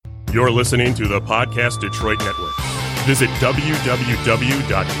You're listening to the Podcast Detroit Network. Visit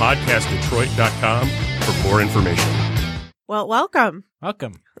www.podcastdetroit.com for more information. Well, welcome.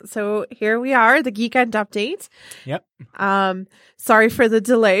 Welcome. So here we are, the Geekend update. Yep. Sorry for the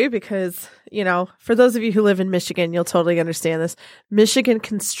delay because, for those of you who live in Michigan, you'll totally understand this. Michigan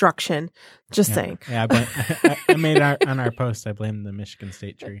construction. Just saying. Yeah, I made on our post, I blame the Michigan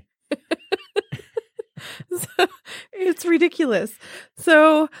State tree. So, it's ridiculous.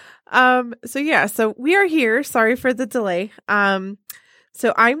 So we are here. Sorry for the delay.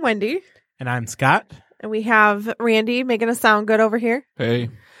 So I'm Wendy. And I'm Scott. And we have Randy making us sound good over here. Hey.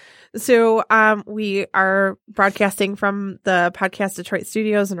 So we are broadcasting from the Podcast Detroit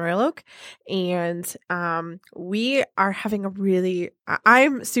studios in Royal Oak. And we are having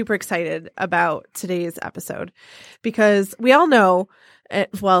I'm super excited about today's episode because we all know,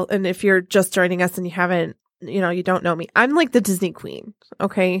 and if you're just joining us and you haven't, you don't know me, I'm like the Disney queen.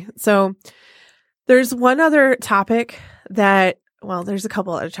 Okay. So there's one other topic there's a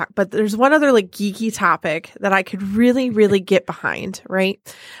couple other topics, but there's one other like geeky topic that I could really, really get behind, right?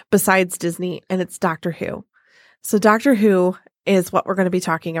 Besides Disney, and it's Doctor Who. So Doctor Who is what we're going to be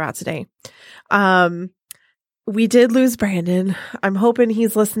talking about today. We did lose Brandon. I'm hoping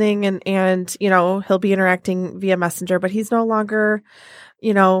he's listening and he'll be interacting via Messenger, but he's no longer,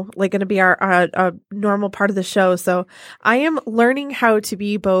 going to be our normal part of the show. So I am learning how to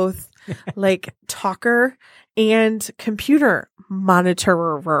be both like talker and computer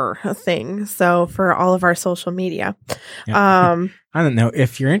monitorer thing. So for all of our social media. Yeah. I don't know.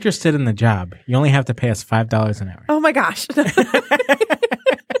 If you're interested in the job, you only have to pay us $5 an hour. Oh my gosh.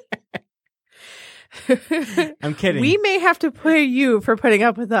 I'm kidding. We may have to pay you for putting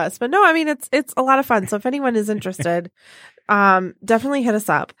up with us, but no, I mean, it's a lot of fun. So if anyone is interested, definitely hit us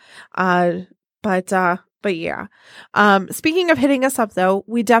up. But yeah. Speaking of hitting us up though,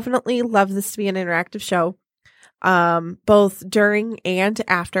 we definitely love this to be an interactive show, both during and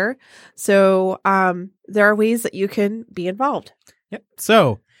after. So, there are ways that you can be involved. Yep.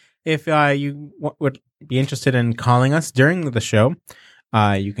 So if, you would be interested in calling us during the show,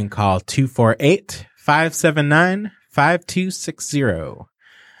 you can call 248-579-5260.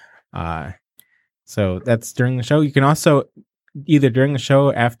 So that's during the show. You can also either during the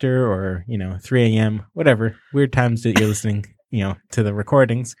show, after, or 3 a.m., whatever weird times that you're listening, to the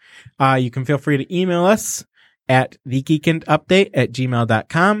recordings. You can feel free to email us at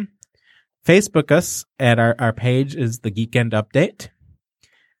thegeekendupdate@gmail.com. Facebook us at our page is the Geekend Update,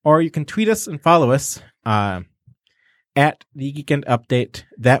 or you can tweet us and follow us at the Geekend Update.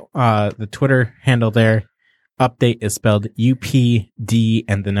 That the Twitter handle there, update is spelled UPD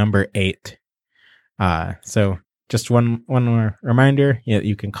and the number 8. So just one more reminder,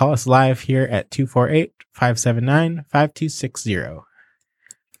 you can call us live here at 248-579-5260.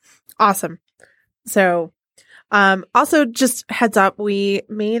 Awesome. So, also just heads up, we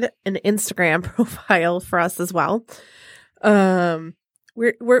made an Instagram profile for us as well. We're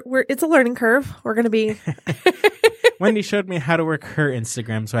it's a learning curve. We're going to be. Wendy showed me how to work her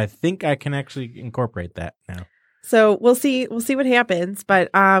Instagram, so I think I can actually incorporate that now. So we'll see what happens, but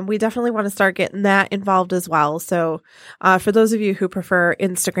we definitely want to start getting that involved as well. So for those of you who prefer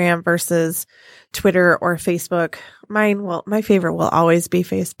Instagram versus Twitter or Facebook, my favorite will always be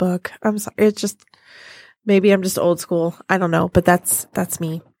Facebook. I'm sorry, it's just maybe I'm just old school. I don't know, but that's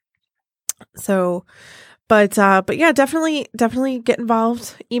me. So, but yeah, definitely get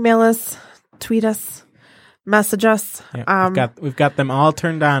involved. Email us, tweet us, message us. Yeah, we've got them all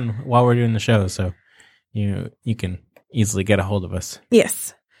turned on while we're doing the show, so you can easily get a hold of us.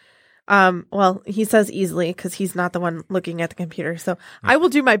 Yes. Well, he says easily because he's not the one looking at the computer. So I will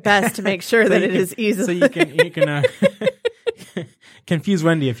do my best to make sure that it is easy. So you can confuse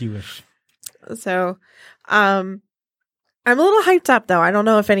Wendy if you wish. So, I'm a little hyped up though. I don't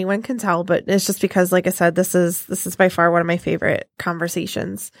know if anyone can tell, but it's just because, like I said, this is by far one of my favorite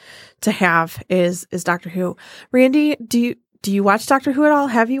conversations to have is Doctor Who. Randy, do you watch Doctor Who at all?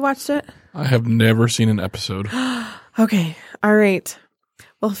 Have you watched it? I have never seen an episode. Okay. All right.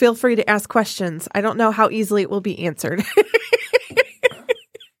 Well, feel free to ask questions. I don't know how easily it will be answered.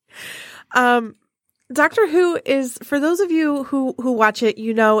 Doctor Who is, for those of you who watch it,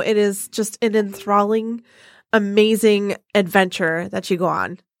 it is just an enthralling, amazing adventure that you go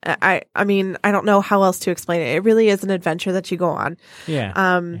on. I mean, I don't know how else to explain it. It really is an adventure that you go on. Yeah.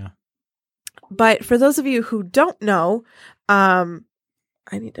 Yeah. But for those of you who don't know, I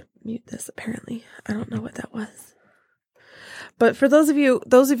need to mute this apparently. I don't know what that was. But for those of you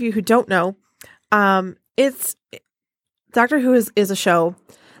who don't know, it's Doctor Who is a show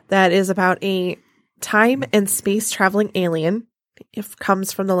that is about a time and space traveling alien.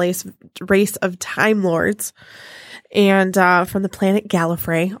 comes from the race of Time Lords and from the planet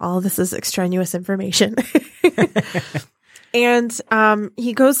Gallifrey. All of this is extraneous information. And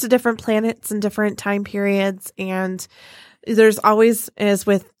he goes to different planets and different time periods. And there's always, as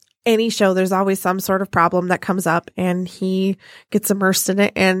with any show, there's always some sort of problem that comes up, and he gets immersed in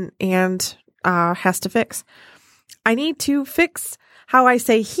it and has to fix. I need to fix how I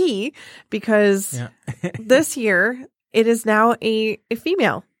say he, because this year it is now a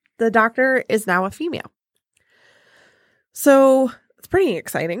female. The Doctor is now a female. So it's pretty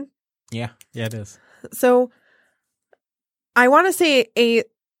exciting. Yeah, it is. So I want to say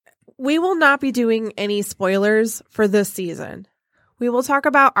we will not be doing any spoilers for this season. We will talk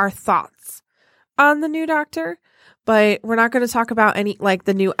about our thoughts on the new Doctor, but we're not going to talk about any, like,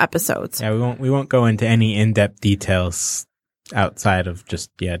 the new episodes. Yeah, we won't go into any in-depth details outside of just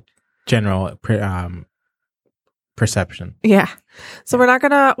general perception. Yeah. So we're not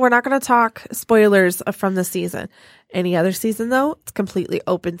gonna talk spoilers from the season. Any other season though, it's completely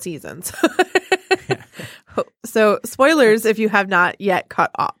open seasons. So spoilers if you have not yet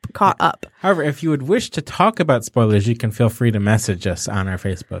caught up. However, if you would wish to talk about spoilers, you can feel free to message us on our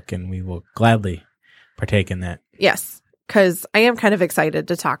Facebook, and we will gladly partake in that. Yes, because I am kind of excited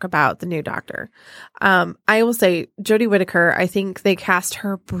to talk about the new Doctor. I will say Jodie Whittaker, I think they cast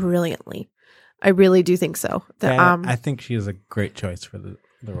her brilliantly. I really do think so. I think she is a great choice for the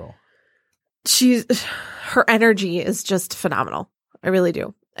role. Her energy is just phenomenal. I really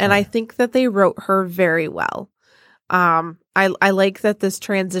do. And I think that they wrote her very well. I like that this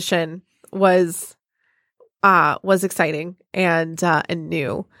transition was exciting and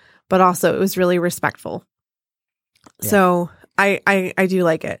new, but also it was really respectful. Yeah. So I do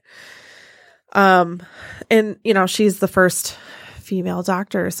like it. And she's the first female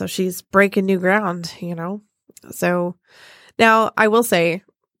Doctor, so she's breaking new ground, So now I will say,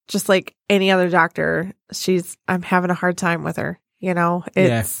 just like any other Doctor, I'm having a hard time with her. I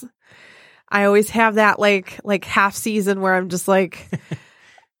always have that like half season where I'm just like,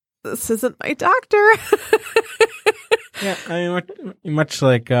 this isn't my Doctor. Yeah, I mean, much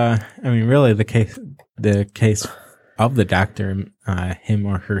like really the case of the Doctor, him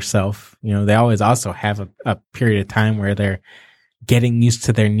or herself, they always also have a period of time where they're getting used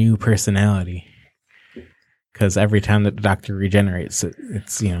to their new personality. Because every time that the Doctor regenerates,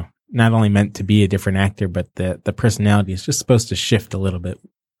 it's not only meant to be a different actor, but the personality is just supposed to shift a little bit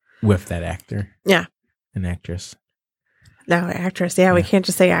with that actor. Yeah. An actress. No, actress. Yeah, we can't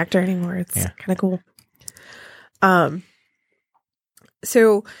just say actor anymore. It's kind of cool.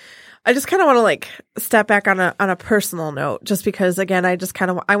 So I just kind of want to step back on a personal note, just because, again, I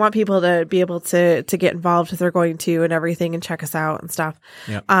want people to be able to get involved if they're going to and everything, and check us out and stuff.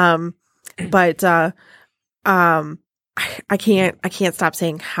 Yep. But I can't stop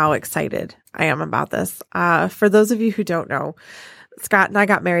saying how excited I am about this. For those of you who don't know, Scott and I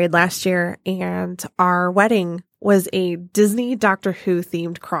got married last year, and our wedding was a Disney Doctor Who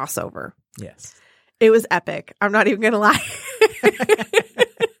themed crossover. Yes. It was epic. I'm not even going to lie.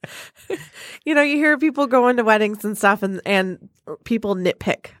 You hear people going to weddings and stuff, and people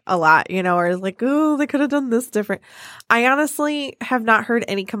nitpick a lot, or like, oh, they could have done this different. I honestly have not heard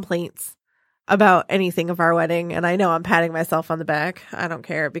any complaints about anything of our wedding, and I know I'm patting myself on the back. I don't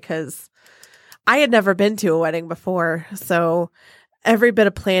care, because I had never been to a wedding before, so every bit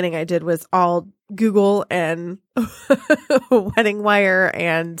of planning I did was all Google and Wedding Wire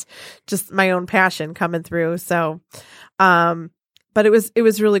and just my own passion coming through. So, but it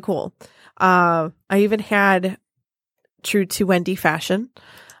was really cool. I even had, true to Wendy fashion,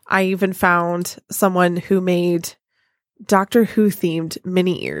 I even found someone who made Doctor Who themed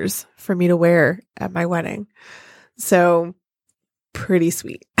mini ears for me to wear at my wedding. So pretty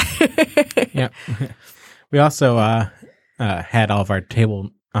sweet. Yeah. We also had all of our tables,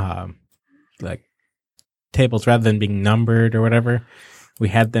 rather than being numbered or whatever, we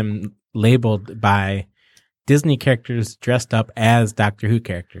had them labeled by Disney characters dressed up as Doctor Who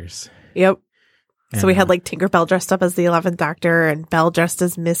characters. Yep. So we had Tinkerbell dressed up as the 11th Doctor and Belle dressed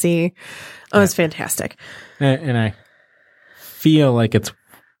as Missy. It was fantastic. And I feel like it's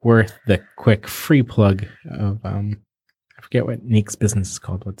worth the quick free plug of I forget what Neek's business is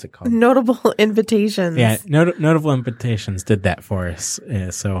called. What's it called? Notable Invitations. Yeah, Notable Invitations did that for us.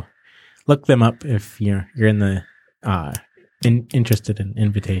 So look them up if you're in the interested in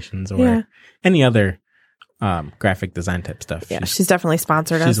invitations or any other graphic design type stuff. Yeah, she's definitely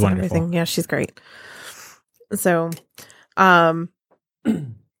sponsored us. She's wonderful. And everything. Yeah, she's great. So, but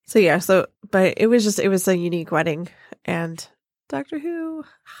it was a unique wedding, and Doctor Who,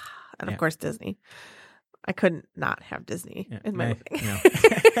 and of course Disney. I couldn't not have Disney in my wedding.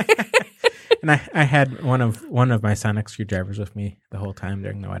 And I had one of my sonic screwdrivers with me the whole time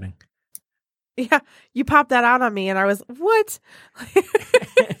during the wedding. Yeah, you popped that out on me, and I was, what?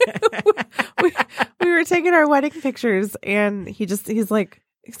 we were taking our wedding pictures, and he's like,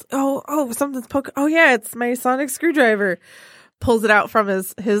 oh, something's poking. Oh yeah, it's my sonic screwdriver. Pulls it out from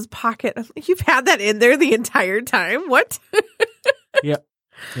his pocket. I'm like, you've had that in there the entire time. What? Yep.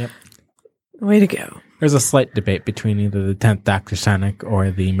 Way to go. There's a slight debate between either the 10th Dr. Sonic or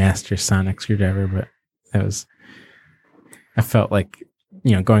the Master Sonic screwdriver, but I felt like,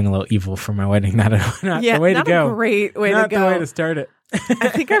 going a little evil for my wedding. Not the way to go. Not a great way to go. Not the way to start it. I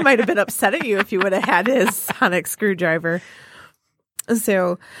think I might have been upset at you if you would have had his sonic screwdriver.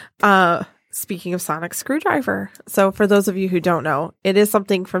 So, speaking of sonic screwdriver, so for those of you who don't know, it is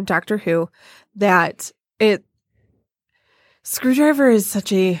something from Doctor Who that screwdriver is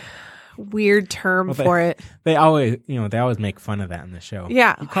such a weird term for it. They always make fun of that in the show.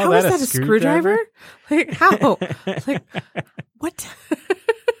 Yeah. How is that a screwdriver? Like, how? Like, what?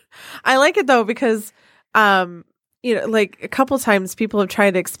 I like it though, because, like a couple times people have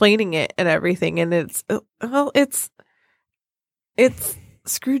tried explaining it and everything, and it's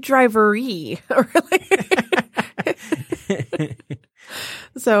screwdriver-y.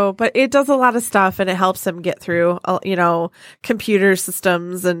 So, but it does a lot of stuff, and it helps them get through, computer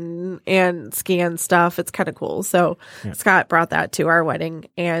systems and scan stuff. It's kind of cool. So Scott brought that to our wedding,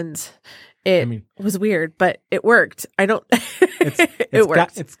 and it was weird, but it worked. It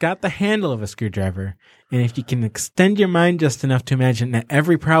worked. It's got the handle of a screwdriver, and if you can extend your mind just enough to imagine that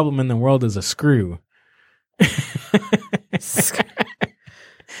every problem in the world is a screw.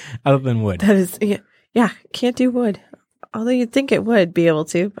 Other than wood. That is, can't do wood. Although you'd think it would be able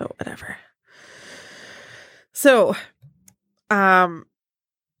to, but whatever. So, just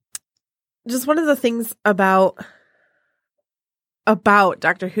one of the things about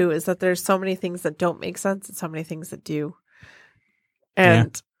Doctor Who is that there's so many things that don't make sense and so many things that do.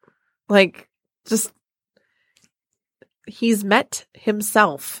 And he's met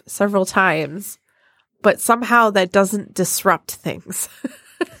himself several times, but somehow that doesn't disrupt things.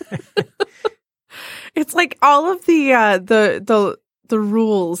 It's like all of the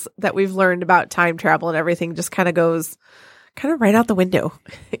rules that we've learned about time travel and everything just kind of goes right out the window.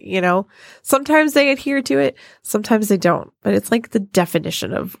 Sometimes they adhere to it, sometimes they don't. But it's like the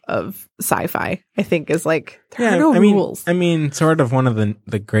definition of sci-fi, I think, is like there are no rules. Sort of one of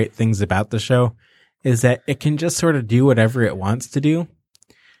the great things about the show is that it can just sort of do whatever it wants to do,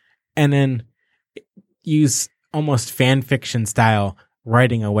 and then use almost fan fiction style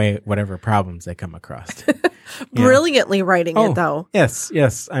writing away whatever problems they come across. Brilliantly writing it, though. Yes.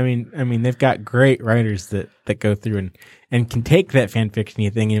 They've got great writers that go through and can take that fan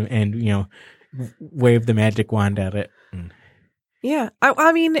fiction-y thing and wave the magic wand at it. Yeah.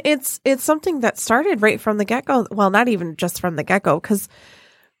 It's something that started right from the get-go. Well, not even just from the get-go, because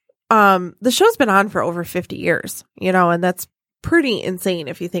the show's been on for over 50 years, and that's pretty insane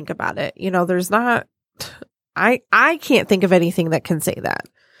if you think about it. There's not... I can't think of anything that can say that.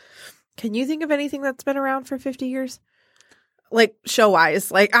 Can you think of anything that's been around for 50 years? Like show-wise,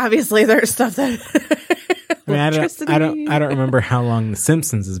 like obviously there's stuff that I don't remember how long The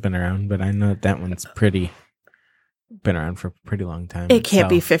Simpsons has been around, but I know that one's been around for a pretty long time. It can't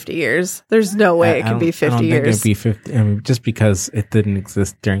be 50 years. There's no way it can be 50 years. Think it'd be 50. Just because it didn't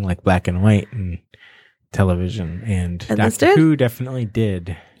exist during like black and white and television, and Doctor Who definitely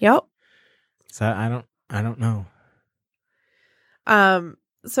did. Yep. So I don't know.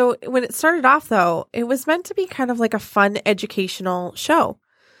 So when it started off, though, it was meant to be kind of like a fun educational show.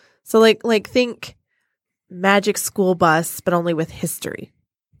 So like think Magic School Bus, but only with history.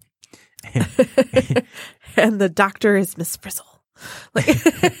 And the doctor is Miss Frizzle.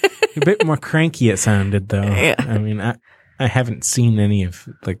 A bit more cranky it sounded, though. Yeah. I haven't seen any of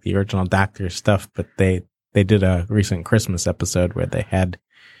like the original Doctor stuff, but they did a recent Christmas episode where they had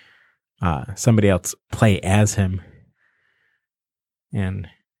somebody else play as him, and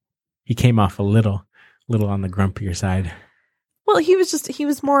he came off a little on the grumpier side. Well, he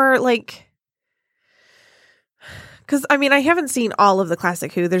was more like, because I haven't seen all of the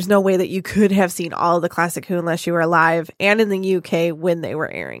classic Who. There's no way that you could have seen all of the classic Who unless you were alive and in the UK when they were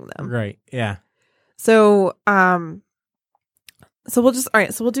airing them. Right. Yeah. So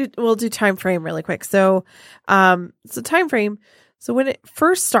we'll do time frame really quick. So time frame. So when it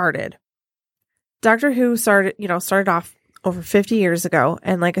first started, Doctor Who started off over 50 years ago.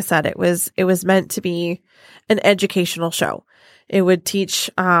 And like I said, it was meant to be an educational show. It would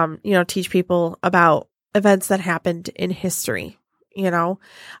teach people about events that happened in history,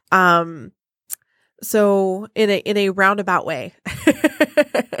 So in a roundabout way,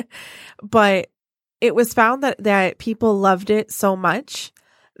 but it was found that people loved it so much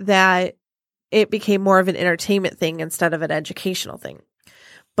that it became more of an entertainment thing instead of an educational thing.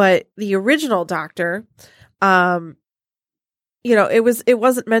 But the original Doctor, it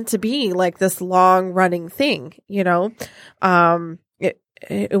wasn't meant to be like this long running thing, it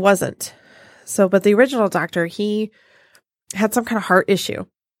wasn't. So, but the original Doctor, he had some kind of heart issue.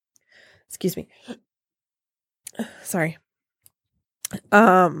 Excuse me. Sorry.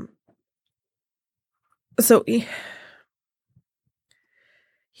 So he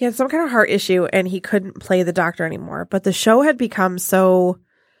had some kind of heart issue and he couldn't play the Doctor anymore, but the show had become so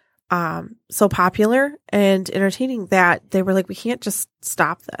popular and entertaining that they were like, we can't just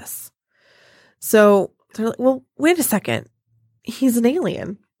stop this. So they're like, well, wait a second. He's an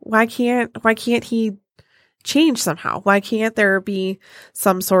alien. Why can't he change somehow? Why can't there be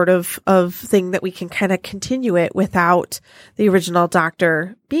some sort of thing that we can kind of continue it without the original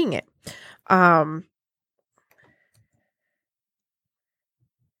Doctor being it?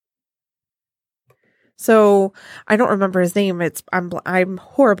 So I don't remember his name. I'm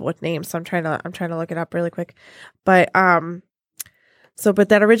horrible with names, so I'm trying to look it up really quick. But but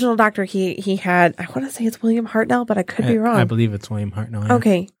that original Doctor, he had, I want to say it's William Hartnell, but I could be wrong. I believe it's William Hartnell. Yeah.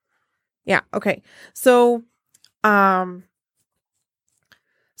 Okay. Yeah. Okay. So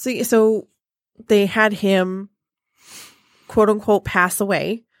so they had him, quote unquote, pass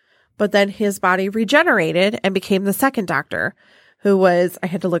away, but then his body regenerated and became the second Doctor, who was, I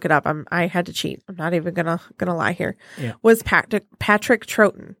had to look it up. I had to cheat. I'm not even gonna lie here. Yeah. Was Patrick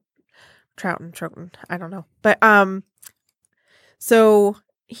Troughton. I don't know. But so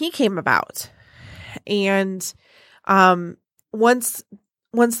he came about, and once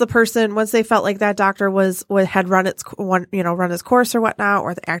they felt like that Doctor had run his course or whatnot,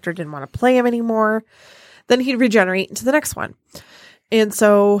 or the actor didn't want to play him anymore, then he'd regenerate into the next one. And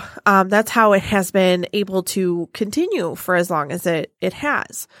so that's how it has been able to continue for as long as it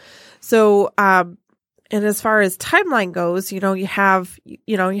has. So and as far as timeline goes, you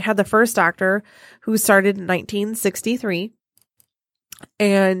had the first Doctor who started in 1963,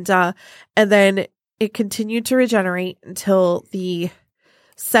 and then it continued to regenerate until the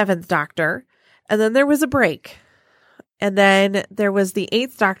seventh Doctor, and then there was a break, and then there was the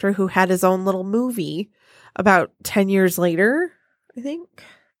eighth Doctor who had his own little movie about 10 years later, I think.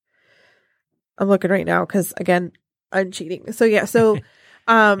 I'm looking right now because, again, I'm cheating. So yeah,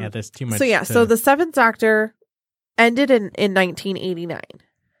 yeah, there's too much. So the seventh Doctor ended in 1989,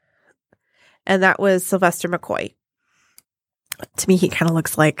 and that was Sylvester McCoy. To me, he kind of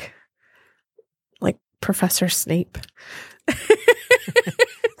looks like Professor Snape.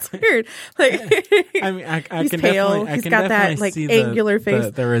 It's weird. Like, I mean, I he's can pale. definitely, He's got that like angular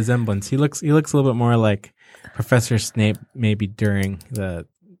face. The resemblance. He looks a little bit more like Professor Snape, maybe during the.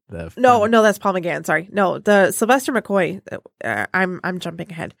 No, that's Paul McGann. Sorry, no, the Sylvester McCoy. I'm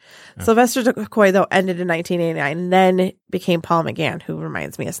jumping ahead. Oh. Sylvester McCoy though ended in 1989, and then became Paul McGann, who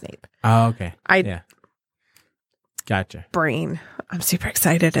reminds me of Snape. Oh, okay. Yeah. Gotcha. Brain. I'm super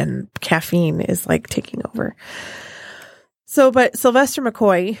excited, and caffeine is like taking over. So, but Sylvester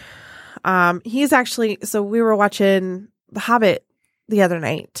McCoy, he's actually. So we were watching The Hobbit the other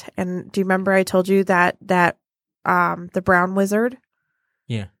night, and do you remember I told you that the brown wizard?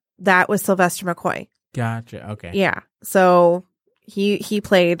 Yeah. That was Sylvester McCoy. Gotcha. Okay. Yeah. So he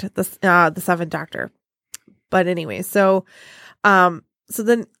played the seventh Doctor. But anyway, so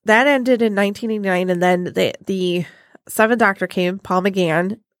then that ended in 1989, and then the seventh Doctor came. Paul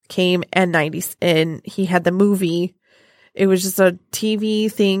McGann came and he had the movie. It was just a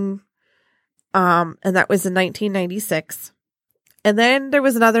TV thing, and that was in 1996. And then there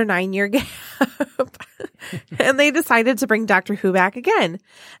was another 9-year gap, and they decided to bring Doctor Who back again.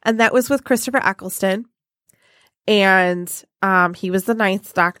 And that was with Christopher Eccleston. And he was the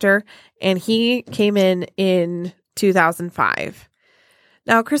 9th Doctor, and he came in 2005.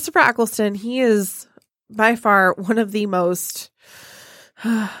 Now, Christopher Eccleston, he is by far one of the most,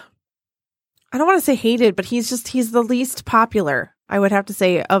 I don't want to say hated, but he's the least popular, I would have to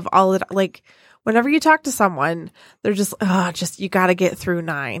say, of all of it. Like, whenever you talk to someone, they're just you got to get through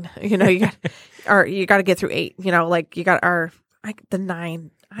 9, you got to get through 8, the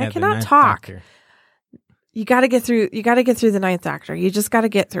 9. I cannot talk. Doctor. You got to get through the 9th Doctor. You just got to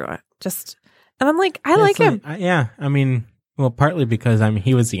get through it. And I'm like, I like him. Yeah. I mean, well, partly because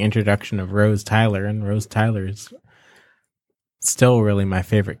he was the introduction of Rose Tyler, and Rose Tyler is still really my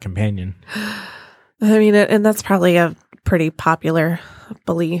favorite companion. I mean, and that's probably a pretty popular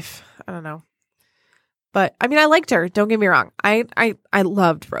belief. I don't know. But I mean, I liked her. Don't get me wrong. I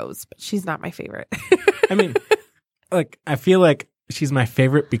loved Rose, but she's not my favorite. I mean, like, I feel like she's my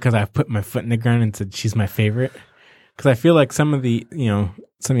favorite because I've put my foot in the ground and said she's my favorite. Because I feel like some of the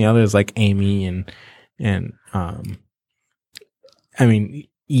others like Amy and I mean,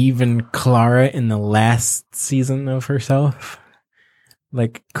 even Clara in the last season of herself,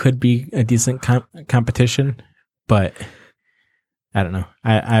 like, could be a decent competition, but I don't know.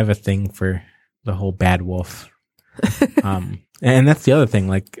 I have a thing for the whole bad wolf. And that's the other thing.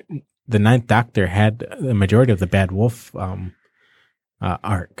 Like, the Ninth Doctor had the majority of the bad wolf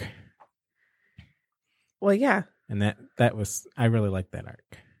arc. Well, yeah. And that was, I really liked that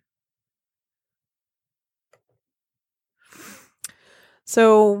arc.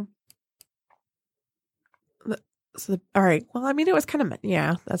 So all right. Well, I mean, it was kind of,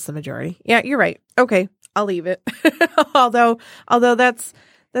 yeah, that's the majority. Yeah, you're right. Okay, I'll leave it. although that's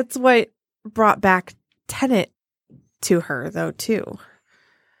what brought back Tennant to her, though, too.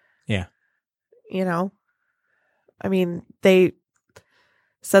 Yeah. You know, I mean, they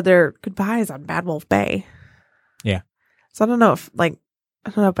said their goodbyes on Bad Wolf Bay. Yeah. So I don't know if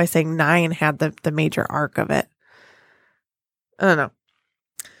by saying 9 had the major arc of it. I don't know.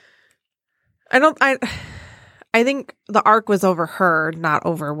 I think the arc was over her, not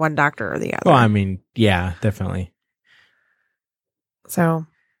over one doctor or the other. Well, I mean, yeah, definitely. So,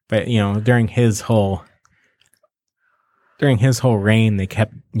 but during his whole reign, they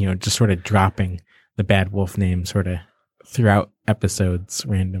kept just sort of dropping the Bad Wolf name sort of throughout episodes,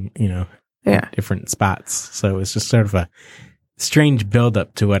 random, different spots. So it was just sort of a strange build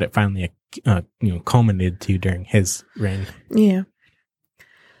up to what it finally culminated to during his reign. Yeah.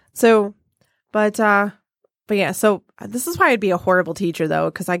 So, but yeah, so this is why I'd be a horrible teacher, though,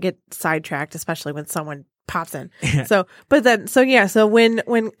 because I get sidetracked, especially when someone pops in. So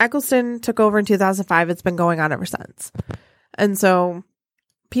when Eccleston took over in 2005, it's been going on ever since. And so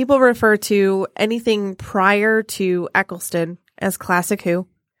people refer to anything prior to Eccleston as Classic Who,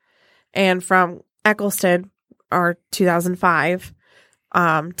 and from Eccleston, or 2005,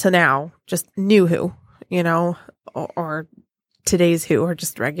 to now, just New Who, or today's Who, or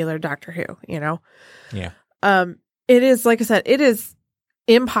just regular Doctor Who, Yeah. It is, like I said, it is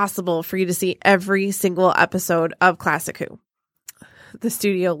impossible for you to see every single episode of Classic Who. The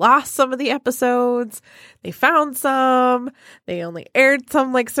studio lost some of the episodes. They found some. They only aired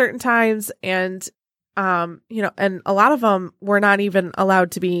some like certain times. And, and a lot of them were not even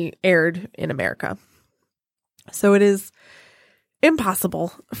allowed to be aired in America. So it is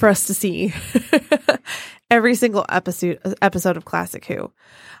impossible for us to see every single episode of Classic Who.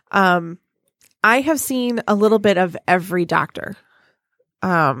 I have seen a little bit of every Doctor.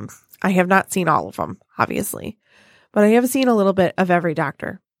 I have not seen all of them, obviously, but I have seen a little bit of every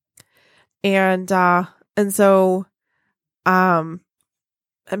Doctor. And so, and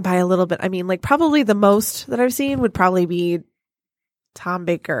by a little bit, I mean, like, probably the most that I've seen would probably be Tom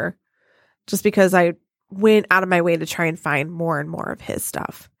Baker, just because I went out of my way to try and find more and more of his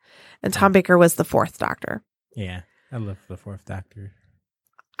stuff. And Tom Baker was the 4th Doctor. Yeah, I love the 4th Doctor.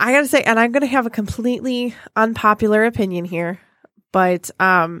 I gotta say, and I'm gonna have a completely unpopular opinion here, but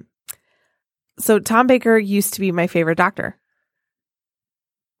so Tom Baker used to be my favorite Doctor.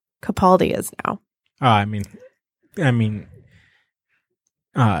 Capaldi is now. Oh, I mean,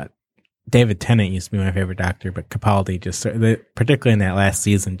 David Tennant used to be my favorite Doctor, but Capaldi just, particularly in that last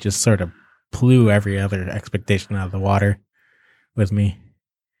season, just sort of blew every other expectation out of the water with me.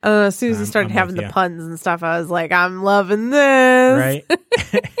 As soon as he started having the puns and stuff, I was like, I'm loving this. Right.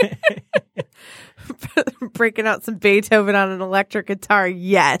 Breaking out some Beethoven on an electric guitar.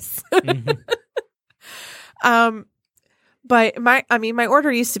 Yes. Mm-hmm. But my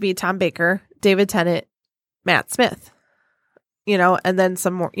order used to be Tom Baker, David Tennant, Matt Smith, and then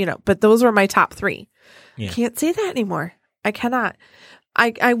some more, but those were my top 3. Yeah. I can't say that anymore. I cannot.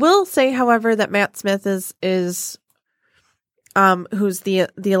 I will say, however, that Matt Smith is who's the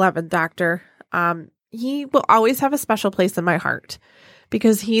 11th Doctor. He will always have a special place in my heart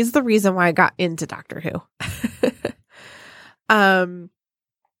because he's the reason why I got into Doctor Who. And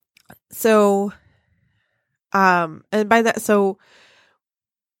by that, so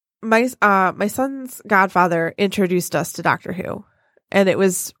my son's godfather introduced us to Doctor Who, and it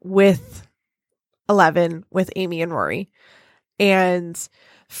was with 11, with Amy and Rory. And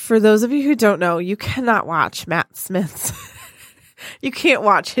for those of you who don't know, you cannot watch Matt Smith's you can't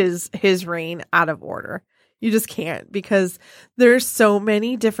watch his reign out of order. You just can't, because there's so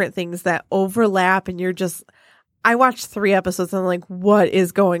many different things that overlap, and I watched 3 episodes and I'm like, what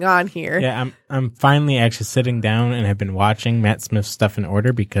is going on here? Yeah, I'm finally actually sitting down and have been watching Matt Smith's stuff in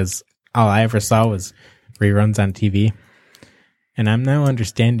order, because all I ever saw was reruns on TV. And I'm now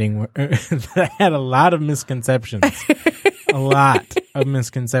understanding that I had a lot of misconceptions. A lot of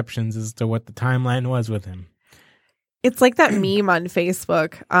misconceptions as to what the timeline was with him. It's like that meme on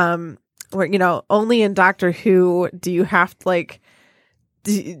Facebook, where, only in Doctor Who do you have to, like,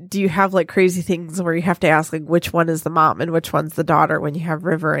 do you have, like, crazy things where you have to ask, like, which one is the mom and which one's the daughter when you have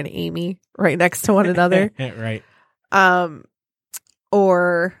River and Amy right next to one another. Right.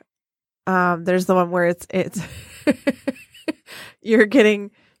 Or there's the one where it's you're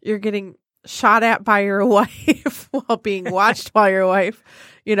getting shot at by your wife while being watched by your wife.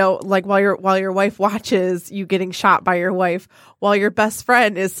 Like while your wife watches you getting shot by your wife while your best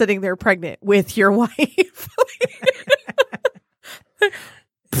friend is sitting there pregnant with your wife.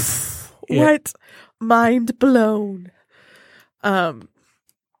 What? Mind blown. But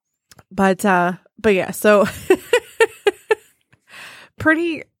yeah, so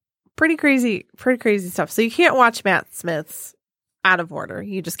pretty crazy stuff. So you can't watch Matt Smith's out of order.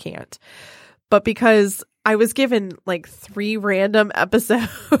 You just can't. But because I was given like 3 random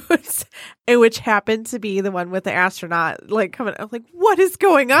episodes, and which happened to be the one with the astronaut, like coming, I'm like, what is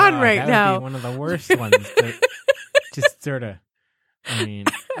going on right that now? Would be one of the worst ones. Just sort of. I mean,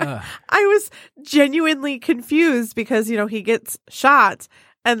 I was genuinely confused because, he gets shot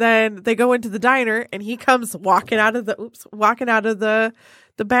and then they go into the diner and he comes walking out of the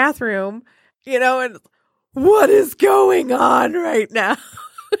bathroom, and what is going on right now?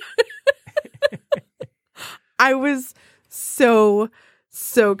 I was so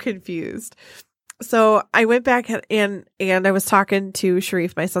confused. So I went back and I was talking to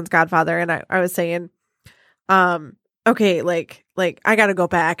Sharif, my son's godfather, and I was saying, okay, like I got to go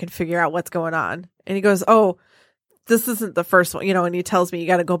back and figure out what's going on. And he goes, oh, this isn't the first one, and he tells me you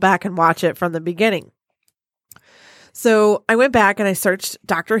got to go back and watch it from the beginning. So I went back and I searched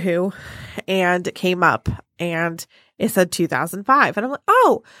Doctor Who and it came up and it said 2005. And I'm like,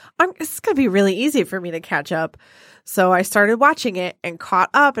 oh, it's going to be really easy for me to catch up. So I started watching it and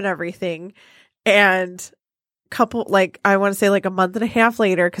caught up and everything. And I want to say like a month and a half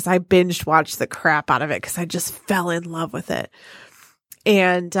later, because I binged watched the crap out of it because I just fell in love with it.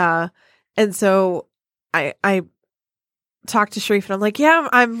 And so I talked to Sharif and I'm like, yeah,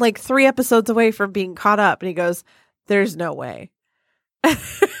 I'm like 3 episodes away from being caught up. And he goes, there's no way. And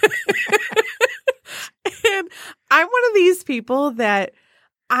I'm one of these people that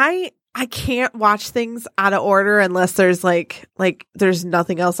I can't watch things out of order unless there's like there's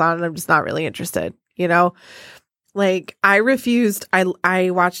nothing else on and I'm just not really interested, Like I refused. I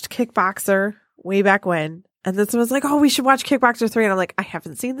watched Kickboxer way back when, and then someone was like, oh, we should watch Kickboxer 3. And I'm like, I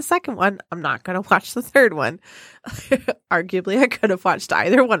haven't seen the second one. I'm not going to watch the third one. Arguably, I could have watched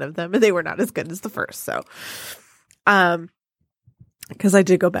either one of them and they were not as good as the first. So, because I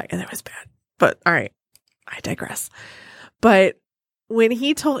did go back and it was bad, but all right, I digress. But when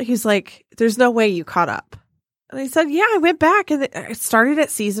he's like, there's no way you caught up. And I said, yeah, I went back and I started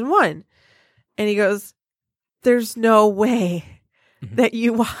at season 1. And he goes, there's no way that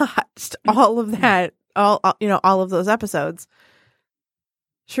you watched all of that, all of those episodes.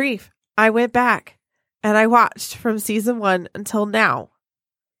 Sharif, I went back and I watched from season 1 until now.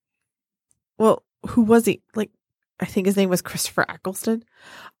 Well, who was he? Like, I think his name was Christopher Eccleston.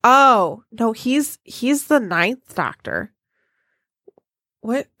 Oh, no, he's the 9th Doctor.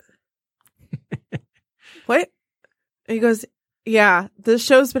 What? What? And he goes, yeah, the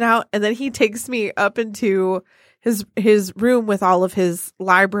show's been out. And then he takes me up into his room with all of his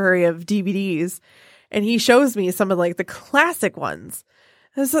library of DVDs. And he shows me some of like the classic ones.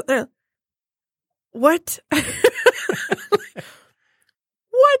 And so they're, what?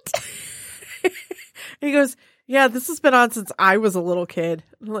 What? And he goes, yeah, this has been on since I was a little kid.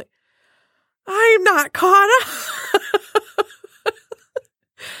 I'm like, I'm not caught up.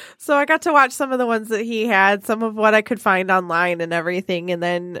 So I got to watch some of the ones that he had, some of what I could find online and everything. And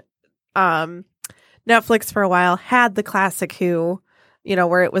then Netflix for a while had the classic Who,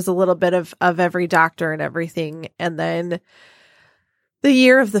 where it was a little bit of every Doctor and everything. And then the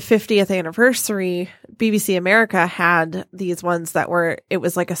year of the 50th anniversary, BBC America had these ones it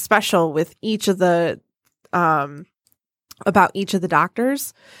was like a special with each of the about each of the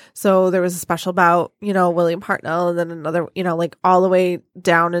doctors. So there was a special about, William Hartnell, and then another, like all the way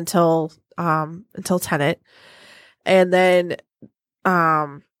down until Tennant. And then,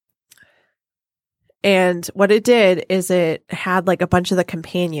 and what it did is it had like a bunch of the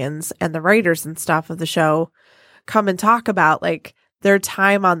companions and the writers and stuff of the show come and talk about like their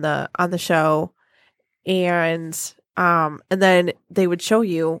time on the show. And then they would show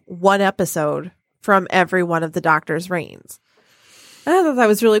you one episode from every one of the Doctor's reigns. And I thought that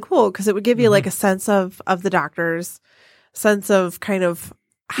was really cool because it would give you like a sense of the Doctor's sense of kind of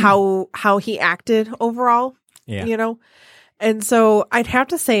how he acted overall, you know? And so I'd have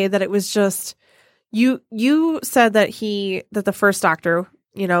to say that it was just, you said that that the first Doctor,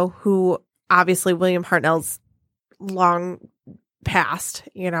 you know, who obviously William Hartnell's long past,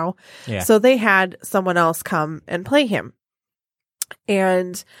 you know? Yeah. So they had someone else come and play him.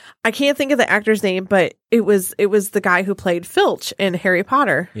 And I can't think of the actor's name, but it was the guy who played Filch in Harry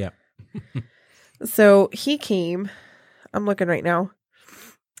Potter. Yeah. So he came, I'm looking right now,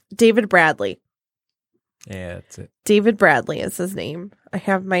 David Bradley. Yeah, that's it. David Bradley is his name. I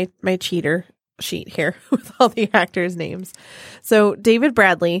have my cheater sheet here with all the actors' names. So David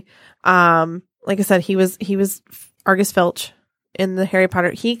Bradley, like I said, he was Argus Filch in the Harry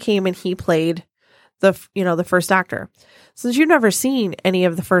Potter. He came and he played the first Doctor. Since you've never seen any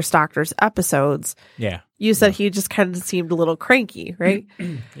of the first Doctor's episodes, yeah, you said he just kind of seemed a little cranky, right?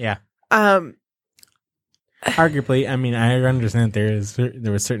 Yeah. Arguably, I mean, I understand there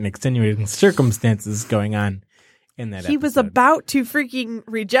was certain extenuating circumstances going on in that episode. He was about to freaking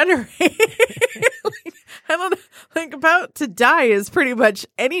regenerate. I don't know, like about to die is pretty much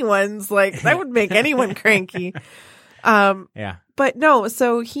anyone's, like that would make anyone cranky. Yeah. But no,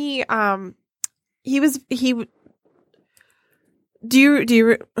 so do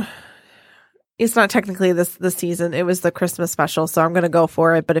you it's not technically this season. It was the Christmas special, so I'm going to go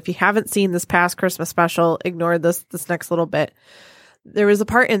for it. But if you haven't seen this past Christmas special, ignore this next little bit. There was a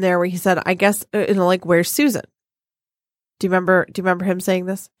part in there where he said, I guess, like, where's Susan? Do you remember him saying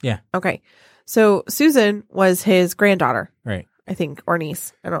this? Yeah. Okay. So Susan was his granddaughter. Right. I think, or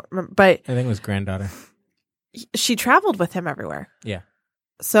niece. I don't remember, but I think it was granddaughter. She traveled with him everywhere. Yeah.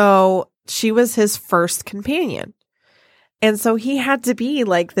 So she was his first companion. And so he had to be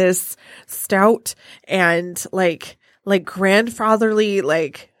like this stout and like grandfatherly,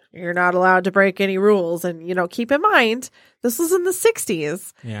 like, you're not allowed to break any rules. And, you know, keep in mind, this was in the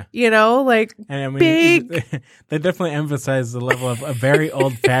 60s. Yeah. You know, like, and I mean, big. They definitely emphasize the level of a very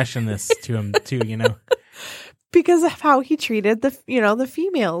old-fashionedness to him, too, you know? Because of how he treated the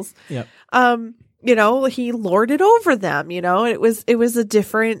females. Yep. You know, he lorded over them, you know, it was a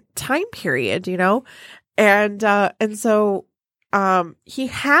different time period, you know? And so, he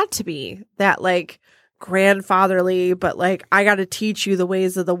had to be that like grandfatherly, but like, I got to teach you the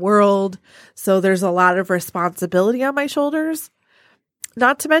ways of the world. So there's a lot of responsibility on my shoulders.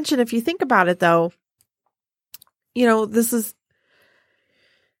 Not to mention, if you think about it though, you know,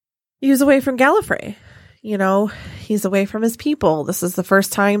 he was away from Gallifrey, you know, he's away from his people. This is the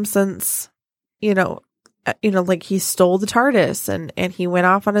first time since, you know, like he stole the TARDIS and he went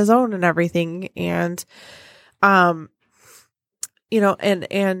off on his own and everything. And, you know,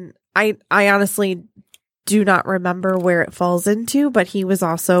 and I honestly do not remember where it falls into, but he was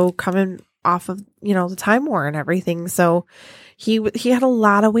also coming off of, you know, the Time War and everything. So he had a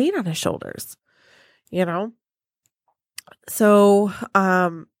lot of weight on his shoulders, you know? So,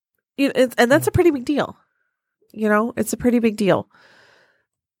 and that's a pretty big deal, you know, it's a pretty big deal.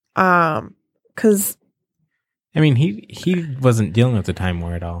 'Cause I mean, he wasn't dealing with the Time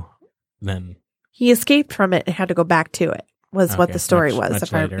War at all then. He escaped from it and had to go back to it, was what the story was.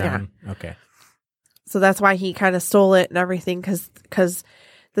 Much later on. Okay. So that's why he kind of stole it and everything, because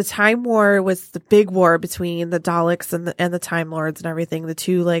the Time War was the big war between the Daleks and the Time Lords and everything, the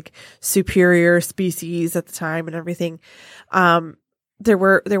two like superior species at the time and everything. There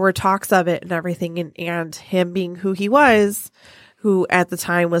were talks of it and everything, and him being who he was, who at the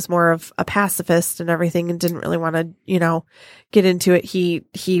time was more of a pacifist and everything and didn't really want to, you know, get into it.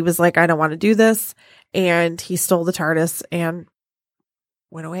 He was like, I don't want to do this. And he stole the TARDIS and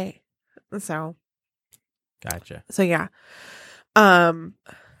went away. So. Gotcha. So yeah.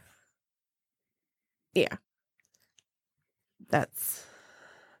 Yeah. That's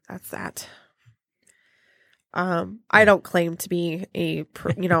that. I don't claim to be a,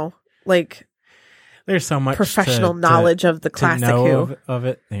 you know, like, there's so much professional knowledge of the classic Who of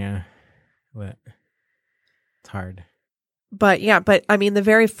it. Yeah. But it's hard. But yeah, I mean, the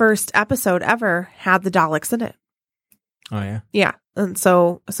very first episode ever had the Daleks in it. Oh yeah. Yeah. And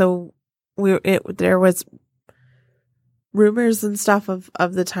so there was rumors and stuff of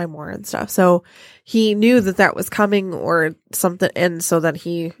the Time War and stuff. So he knew that was coming or something. And so that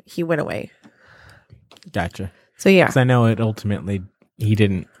he went away. Gotcha. So yeah. 'Cause I know it ultimately, he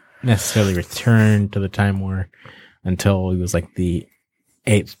didn't necessarily return to the Time War until he was like the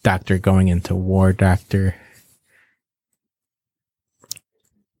 8th Doctor going into War Doctor.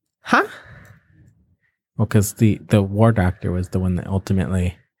 Huh? Well, because the War Doctor was the one that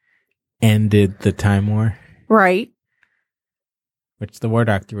ultimately ended the Time War. Right. which the War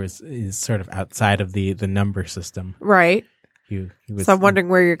Doctor is sort of outside of the number system. Right. He was, So I'm wondering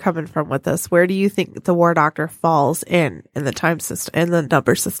where you're coming from with this. Where do you think the War Doctor falls in the time system, in the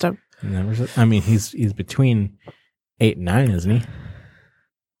number system? I mean, he's between 8 and 9, isn't he?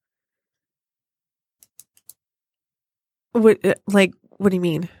 What do you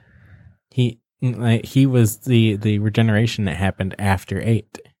mean? He was the regeneration that happened after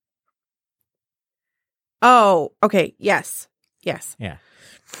 8. Oh, okay. Yes. Yeah.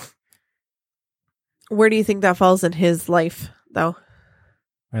 Where do you think that falls in his life, though?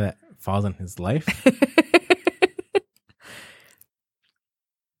 Where that falls in his life?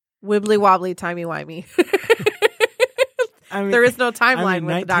 Wibbly wobbly, timey wimey. I mean, there is no timeline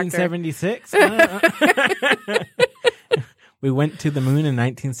with the Doctor. 1976. We went to the moon in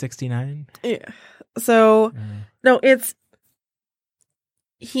 1969. Yeah. So no, it's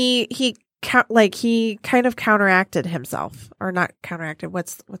he kind of counteracted himself, or not counteracted.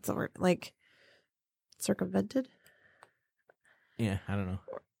 What's the word? Like circumvented? Yeah, I don't know.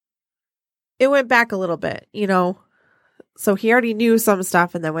 It went back a little bit, you know. So he already knew some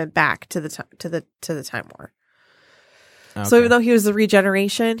stuff, and then went back to the Time War. Okay. So even though he was a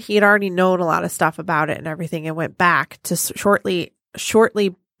regeneration, he had already known a lot of stuff about it and everything, and went back to shortly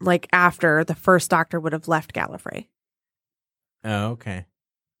like after the first Doctor would have left Gallifrey. Oh, okay.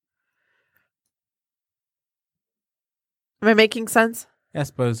 Am I making sense? I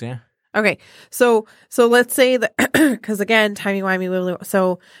suppose, yeah. Okay, so let's say that, because again, timey-wimey, wibbly.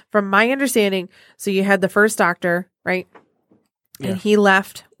 So from my understanding, so you had the first Doctor, right? Yeah. And he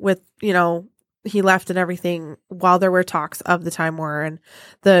left with, he left and everything while there were talks of the Time War and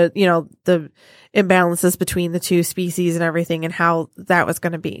the imbalances between the two species and everything and how that was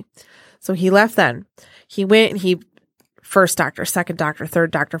going to be. So he left then. He went and first Doctor, second Doctor,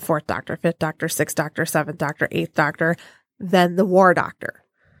 third Doctor, fourth Doctor, fifth Doctor, sixth Doctor, seventh Doctor, eighth Doctor, then the War Doctor,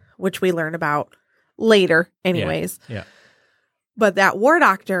 which we learn about later anyways. Yeah. But that War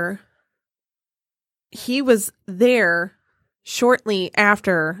Doctor, he was there shortly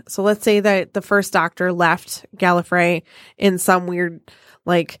after. So let's say that the first Doctor left Gallifrey in some weird,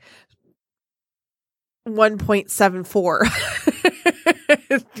 like 1.74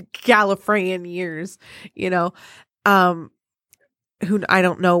 Gallifreyan years, who I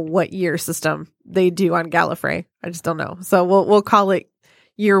don't know what year system they do on Gallifrey. I just don't know. So we'll call it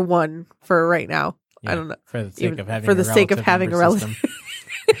year 1 for right now. Yeah, I don't know. For the sake of having for the sake of having a relative.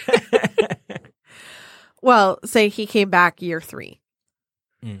 Well, say he came back year 3.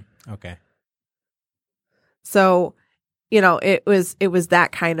 Okay. So, it was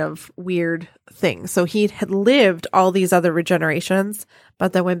that kind of weird thing. So he had lived all these other regenerations,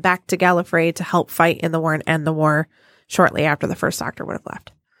 but then went back to Gallifrey to help fight in the war and end the war shortly after the first Doctor would have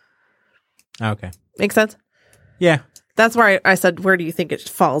left. Okay. Make sense? Yeah. That's why I said, where do you think it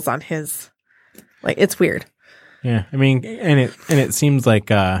falls on his, it's weird. Yeah. I mean, and it seems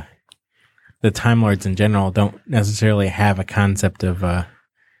like, the Time Lords in general don't necessarily have a concept of,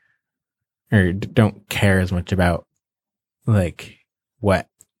 or don't care as much about, like, what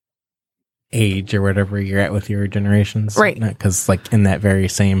age or whatever you're at with your generations. Right. Because, like, in that very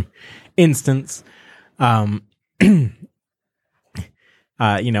same instance, all the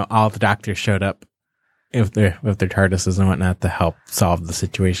Doctors showed up with their TARDISes and whatnot to help solve the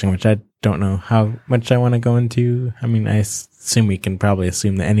situation, which I don't know how much I want to go into. I mean, I assume we can probably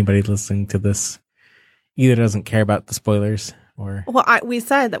assume that anybody listening to this either doesn't care about the spoilers or... Well, we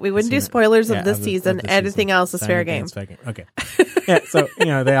said that we wouldn't do spoilers of this season. Of the Anything season. else is fair game. Okay. Yeah, so,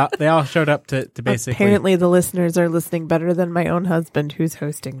 they all showed up to basically... Apparently the listeners are listening better than my own husband who's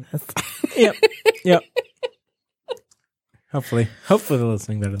hosting this. Yep. Hopefully they're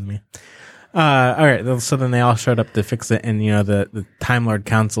listening better than me. All right. So then they all showed up to fix it, and the Time Lord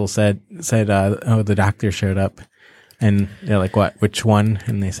Council said, the Doctor showed up, and they're like, what? Which one?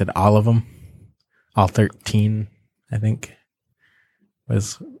 And they said all of them, all 13, I think,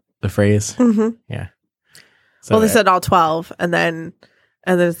 was the phrase. Mm-hmm. Yeah. So Well, they said all 12, and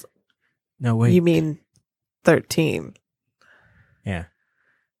there's no wait. You mean 13? Yeah.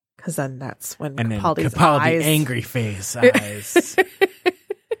 Because then that's when And then Capaldi's Capaldi, eyes. angry face eyes.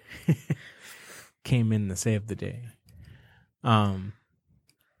 Came in to save the day.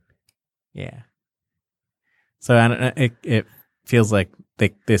 Yeah. So I don't know, it feels like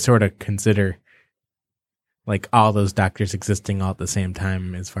they sort of consider like all those Doctors existing all at the same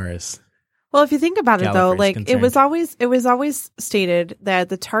time as far as Well, if you think about it, though, Gallifrey's like concerned. it was always stated that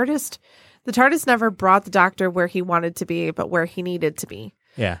the TARDIS never brought the Doctor where he wanted to be, but where he needed to be.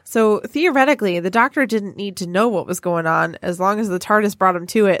 Yeah. So theoretically, the Doctor didn't need to know what was going on as long as the TARDIS brought him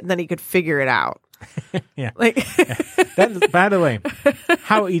to it, and then he could figure it out. Yeah. Like, That, by the way,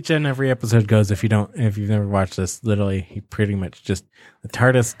 how each and every episode goes, if you've never watched this, literally, he pretty much just, the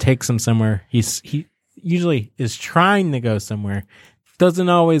TARDIS takes him somewhere. He usually is trying to go somewhere, doesn't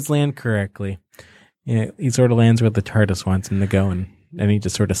always land correctly. He sort of lands where the TARDIS wants him to go, and then he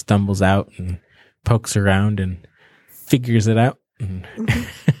just sort of stumbles out and pokes around and figures it out and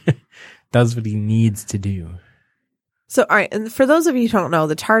does what he needs to do. so, all right. And for those of you who don't know,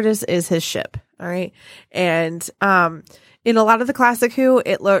 the TARDIS is his ship. All right. And in a lot of the classic Who,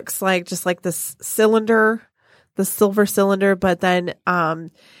 it looks like just like this cylinder, the silver cylinder, but then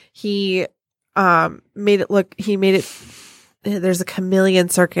he made it, there's a chameleon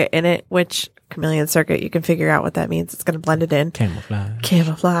circuit in it, which chameleon circuit, you can figure out what that means. It's going to blend it in.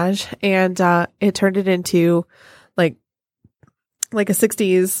 Camouflage. And it turned it into like a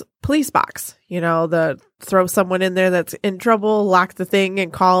 60s police box, throw someone in there that's in trouble, lock the thing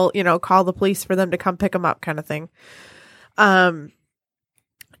and call the police for them to come pick them up kind of thing. And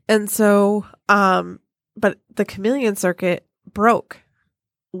so, but the chameleon circuit broke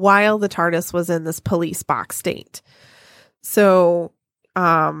while the TARDIS was in this police box state. So,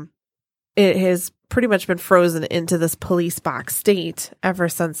 it has pretty much been frozen into this police box state ever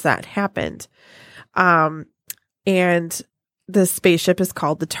since that happened. And the spaceship is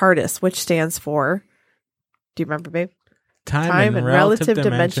called the TARDIS, which stands for, do you remember, babe? Time and relative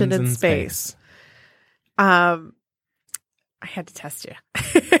dimension in space. I had to test you.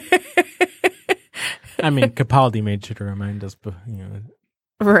 I mean, Capaldi made sure to remind us, but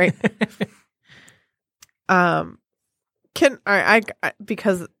right.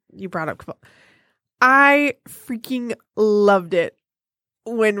 Because you brought up Capaldi, I freaking loved it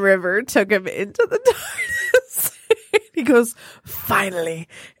when River took him into the TARDIS. He goes, finally,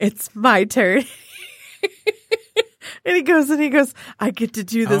 it's my turn. And he goes, I get to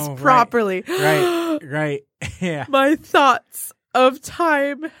do this properly. Right. Yeah. My thoughts of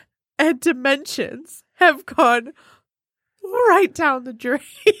time and dimensions have gone right down the drain.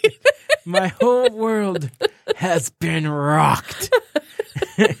 My whole world has been rocked.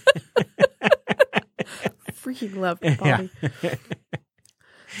 Freaking love Capaldi. Yeah.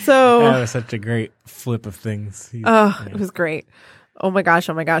 So that was such a great flip of things. It was great. Oh my gosh.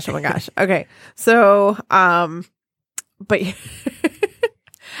 Okay. So, but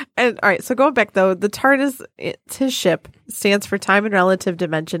and all right. So going back though, the TARDIS, it's his ship, stands for time and relative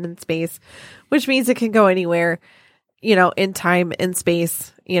dimension in space, which means it can go anywhere, in time and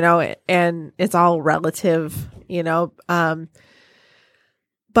space, and it's all relative,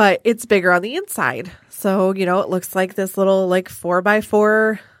 but it's bigger on the inside. So, it looks like this little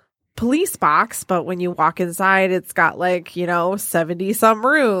 4x4 police box, but when you walk inside, it's got 70 some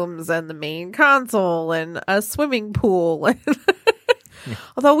rooms and the main console and a swimming pool. Yeah.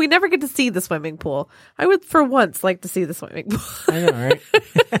 Although we never get to see the swimming pool. I would for once like to see the swimming pool. I know, right?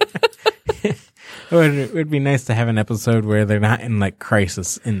 It would be nice to have an episode where they're not in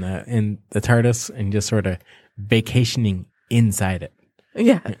crisis in the TARDIS and just sort of vacationing inside it.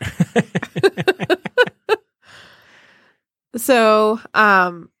 Yeah. So,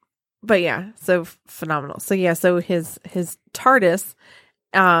 but yeah, so phenomenal. So yeah, so his TARDIS,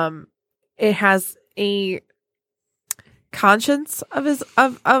 it has a conscience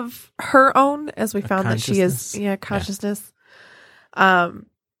of her own, as we found that she is, consciousness. Yeah.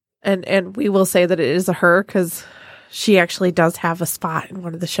 And we will say that it is a her because she actually does have a spot in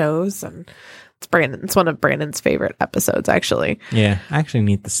one of the shows, and it's one of Brandon's favorite episodes, actually. Yeah, I actually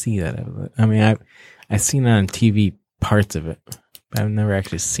need to see that episode. I mean, I've seen it on TV, parts of it, but I've never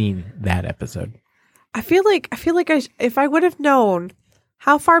actually seen that episode. I feel like if I would have known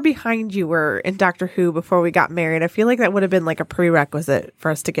how far behind you were in Doctor Who before we got married, I feel like that would have been a prerequisite for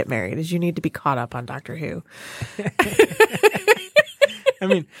us to get married, is you need to be caught up on Doctor Who. I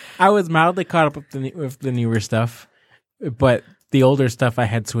mean, I was mildly caught up with the newer stuff, but the older stuff I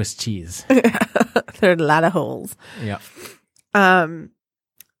had Swiss cheese. There are a lot of holes. Yeah.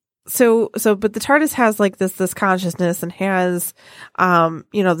 So, but the TARDIS has this consciousness and has,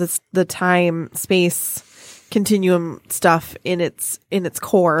 the time space continuum stuff in its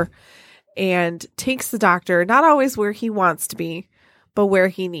core, and takes the Doctor not always where he wants to be, but where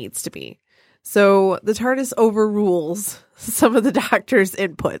he needs to be. So the TARDIS overrules some of the Doctor's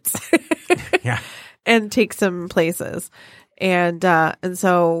inputs. Yeah. And takes him places. And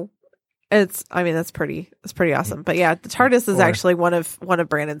so that's pretty awesome. But yeah, the TARDIS is actually one of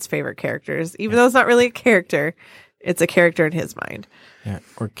Brandon's favorite characters, even though it's not really a character. It's a character in his mind. Yeah.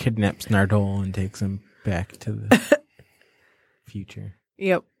 Or kidnaps Nardole and takes him back to the future.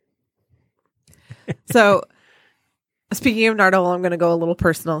 Yep. So, speaking of Nardole, I'm going to go a little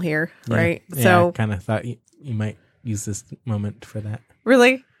personal here, right? Yeah, So, I kind of thought you might use this moment for that.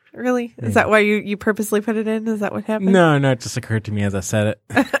 really? Really? Is Yeah. that why you purposely put it in? Is that what happened? No, it just occurred to me as I said it.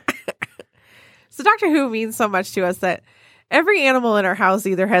 So Doctor Who means so much to us that every animal in our house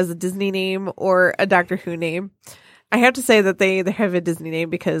either has a Disney name or a Doctor Who name. I have to say that they have a Disney name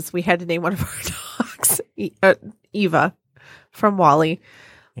because we had to name one of our dogs Eva from Wall-E.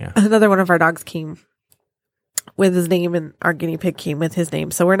 Yeah. Another one of our dogs came with his name, and our guinea pig came with his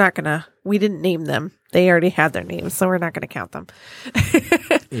name. So we didn't name them. They already had their names, so we're not going to count them.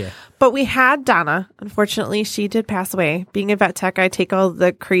 Yeah. But we had Donna. Unfortunately, she did pass away. Being a vet tech, I take all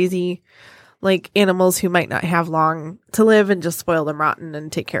the crazy animals who might not have long to live and just spoil them rotten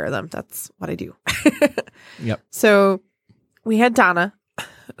and take care of them. That's what I do. Yep. So we had Donna,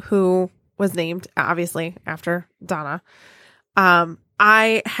 who was named obviously after Donna.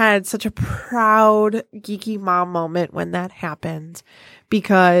 I had such a proud geeky mom moment when that happened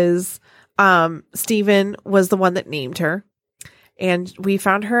because Stephen was the one that named her. And we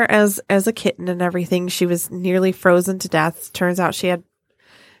found her as a kitten and everything. She was nearly frozen to death. Turns out she had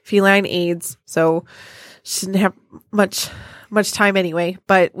feline AIDS, so she didn't have much time anyway.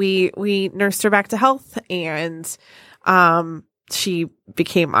 But we nursed her back to health, and she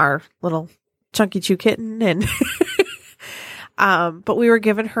became our little chunky chew kitten. And but we were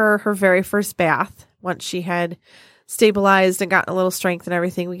giving her very first bath once she had stabilized and gotten a little strength and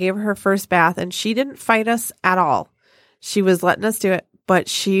everything. We gave her first bath, and she didn't fight us at all. She was letting us do it, but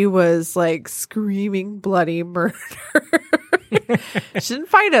she was screaming bloody murder. She didn't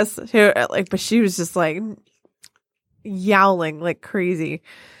fight us, but she was just yowling like crazy.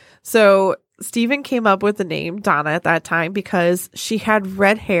 So Stephen came up with the name Donna at that time because she had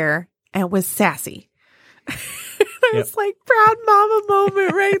red hair and was sassy. I was proud mama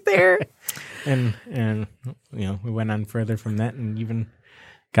moment right there. And we went on further from that and even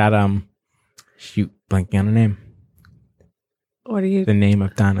got blanking on her name. What are you? The name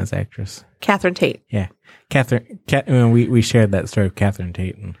of Donna's actress. Catherine Tate. Yeah. We shared that story of Catherine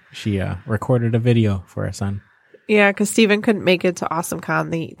Tate, and she recorded a video for our son. Yeah, because Stephen couldn't make it to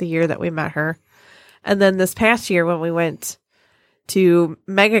AwesomeCon the year that we met her. And then this past year when we went to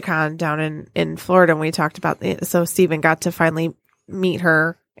MegaCon down in Florida, and we talked about it, so Stephen got to finally meet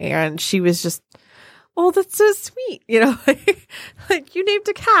her, and she was just, oh, that's so sweet. You named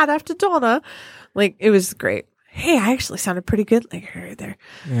a cat after Donna. It was great. Hey, I actually sounded pretty good right there.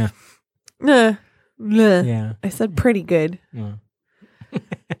 Yeah. Yeah. I said pretty good. Yeah.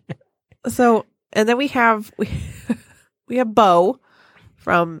 So, and then we have Bo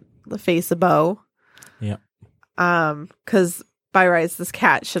from The Face of Bo. Yep. Because by rights, this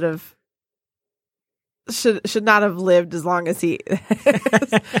cat should not have lived as long as he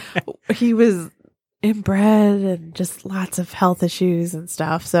was inbred and just lots of health issues and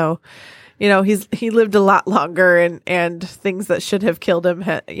stuff. So, he lived a lot longer, and things that should have killed him,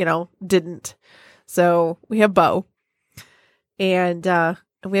 didn't. So we have Bo, and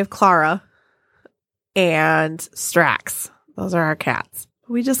we have Clara and Strax. Those are our cats.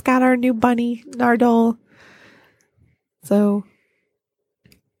 We just got our new bunny, Nardole. So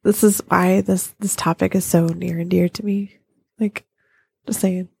this is why this topic is so near and dear to me. Just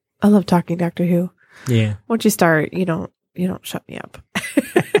saying, I love talking Doctor Who. Yeah. Once you start, you don't shut me up.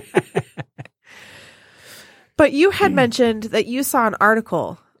 But you had mentioned that you saw an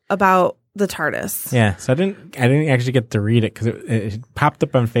article about the TARDIS. Yeah, so I didn't actually get to read it because it popped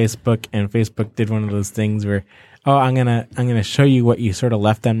up on Facebook, and Facebook did one of those things where, I'm gonna show you what you sort of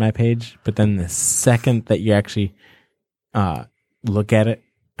left on my page, but then the second that you actually look at it,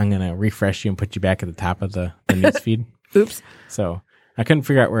 I'm gonna refresh you and put you back at the top of the news feed. Oops. So I couldn't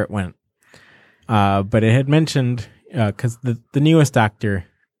figure out where it went, but it had mentioned because the newest Doctor,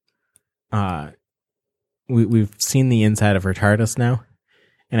 we've seen the inside of her TARDIS now,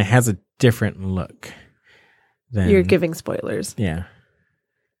 and it has a different look. You're giving spoilers. Yeah.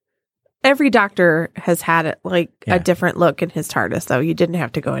 Every Doctor has had a different look in his TARDIS, though. You didn't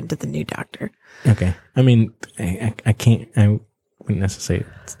have to go into the new Doctor. Okay. I mean, I wouldn't necessarily say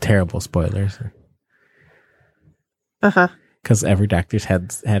it's terrible spoilers. Uh-huh. Because every Doctor's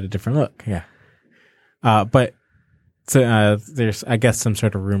had a different look. Yeah. But so there's, I guess, some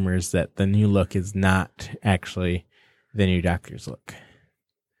sort of rumors that the new look is not actually the new Doctor's look.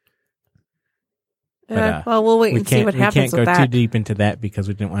 But, well, we'll wait and see what happens with that. We can't go too deep into that because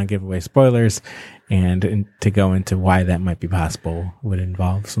we didn't want to give away spoilers, and to go into why that might be possible would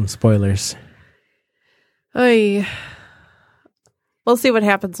involve some spoilers. We'll see what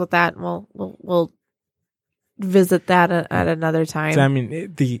happens with that. We'll visit that at another time. So, I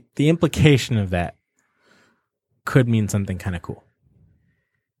mean, the implication of that could mean something kind of cool.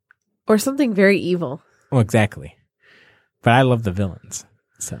 Or something very evil. Well, exactly. But I love the villains,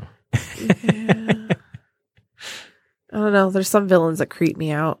 so. Yeah. I don't know. There's some villains that creep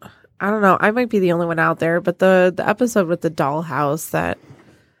me out. I don't know. I might be the only one out there, but the episode with the dollhouse that,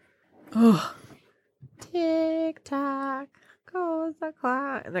 tick tock goes the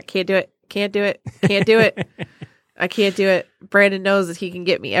clock, and I can't do it. Can't do it. Can't do it. I can't do it. Brandon knows that he can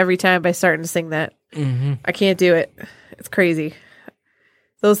get me every time by starting to sing that. Mm-hmm. I can't do it. It's crazy.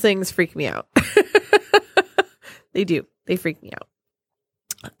 Those things freak me out. They do. They freak me out.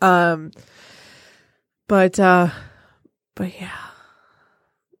 But yeah.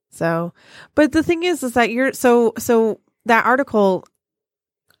 So, but the thing is that you're so that article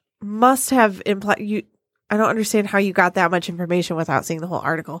must have implied you. I don't understand how you got that much information without seeing the whole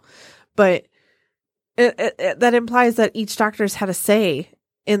article, but that implies that each doctor's had a say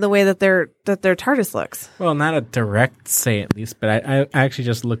in the way that their TARDIS looks. Well, not a direct say at least, but I actually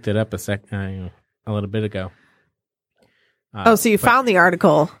just looked it up a little bit ago. So you found the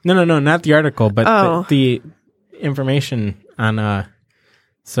article? No, not the article, but the information on.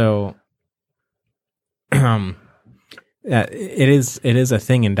 It is a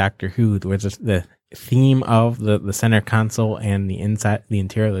thing in Doctor Who where the theme of the center console and the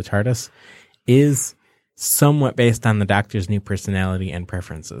interior of the TARDIS is somewhat based on the Doctor's new personality and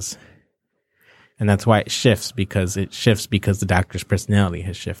preferences, and that's why it shifts because the Doctor's personality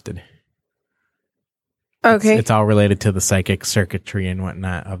has shifted. Okay. It's all related to the psychic circuitry and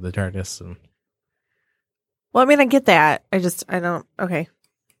whatnot of the TARDIS. Well, I mean, I get that. I don't. Okay.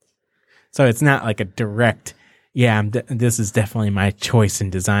 So it's not like a direct, this is definitely my choice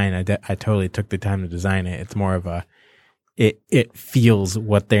in design. I totally took the time to design it. It's more of it feels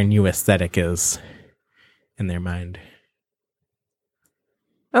what their new aesthetic is in their mind.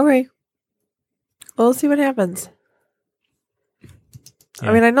 Okay. Well, we'll see what happens. Yeah.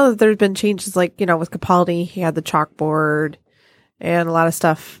 I mean, I know that there's been changes, like, with Capaldi, he had the chalkboard and a lot of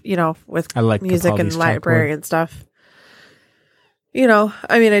stuff, with I like music Capaldi's and library chalkboard and stuff.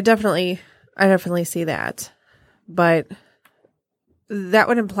 I mean, I definitely see that. But that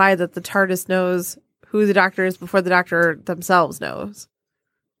would imply that the TARDIS knows who the Doctor is before the Doctor themselves knows.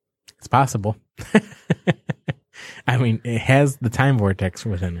 It's possible. I mean, it has the time vortex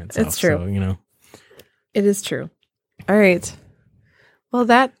within itself. It's true. So, It is true. All right. Well,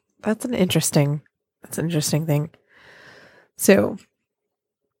 that's an interesting thing. So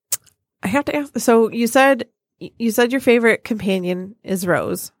I have to ask. So you said your favorite companion is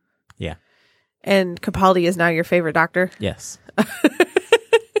Rose. Yeah. And Capaldi is now your favorite Doctor. Yes.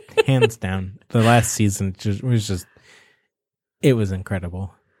 Hands down. The last season was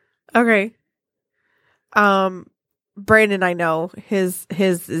incredible. Okay. Brandon, I know his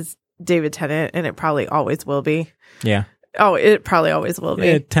is David Tennant, and it probably always will be. Yeah. Oh, it probably always will be.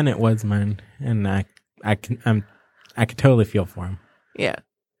 Yeah, Tennant was mine, and I could totally feel for him. Yeah.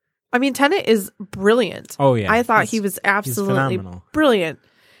 I mean, Tennant is brilliant. Oh yeah. I thought he was absolutely brilliant.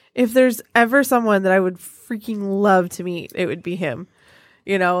 If there's ever someone that I would freaking love to meet, it would be him.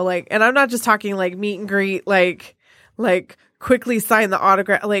 And I'm not just talking like meet and greet, like quickly sign the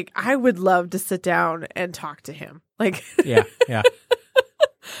autograph. Like, I would love to sit down and talk to him. Like, yeah.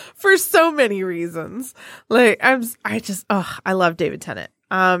 For so many reasons. Like, I love David Tennant.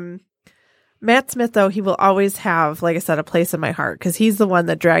 Matt Smith, though, he will always have, like I said, a place in my heart because he's the one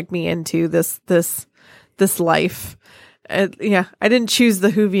that dragged me into this life. I didn't choose the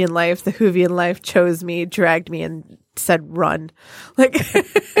Whovian life. The Whovian life chose me, dragged me, and said, run. Like,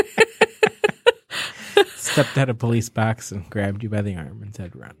 stepped out of police box and grabbed you by the arm and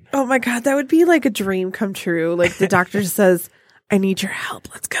said, run. Oh my God, that would be like a dream come true. Like, the doctor says, I need your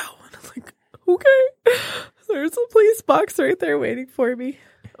help. Let's go. And I'm like, okay. There's a police box right there waiting for me.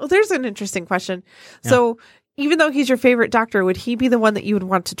 Well, there's an interesting question. Yeah. So, even though he's your favorite Doctor, would he be the one that you would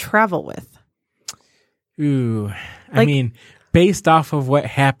want to travel with? Ooh, I mean, based off of what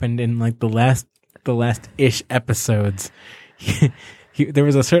happened in like the last ish episodes, there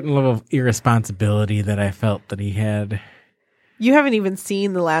was a certain level of irresponsibility that I felt that he had. You haven't even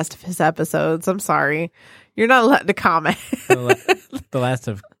seen the last of his episodes. I'm sorry. You're not allowed to comment. The last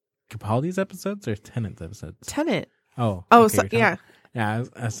of Capaldi's episodes or Tennant's episodes? Tennant. Oh. Oh, okay, so, yeah. Yeah,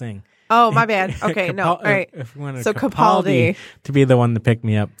 I was saying. Oh, my bad. Okay, no. All right. If we wanted so Capaldi to be the one to pick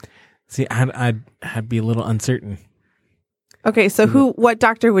me up, see, I'd be a little uncertain. Okay, so what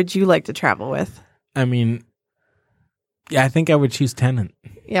Doctor would you like to travel with? I mean, yeah, I think I would choose Tennant.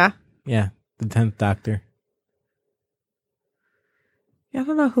 Yeah? Yeah, the 10th Doctor. Yeah, I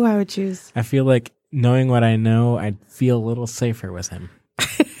don't know who I would choose. I feel like knowing what I know, I'd feel a little safer with him.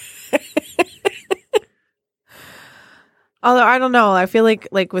 Although I don't know, I feel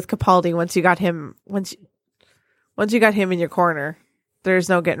like with Capaldi, once you got him in your corner, there's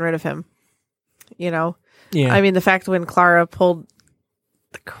no getting rid of him. You know? Yeah. I mean, the fact when Clara pulled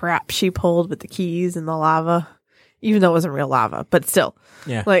the crap she pulled with the keys and the lava, even though it wasn't real lava, but still.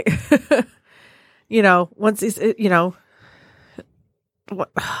 Yeah. Like, you know, once he's, you know.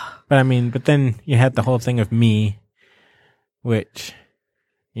 What? But I mean, but then you had the whole thing of me, which,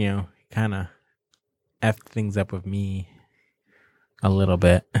 you know, kind of effed things up with me a little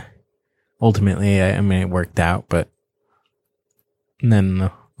bit. Ultimately, I mean, it worked out, but then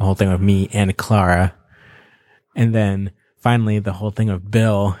the whole thing with me and Clara, and then finally the whole thing of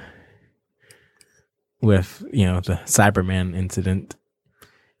Bill with, you know, the Cyberman incident.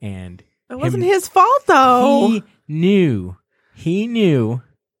 And it wasn't his fault, though. He knew,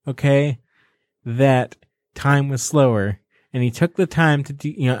 okay, that time was slower, and he took the time to do,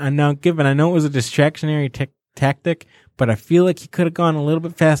 you know, I know it was a distractionary tactic, but I feel like he could have gone a little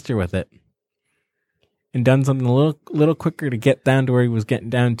bit faster with it and done something a little quicker to get down to where he was getting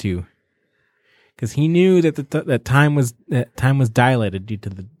down to. Because he knew that that time was dilated due to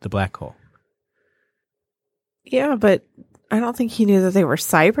the black hole. Yeah, but I don't think he knew that they were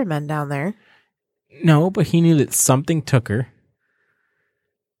Cybermen down there. No, but he knew that something took her.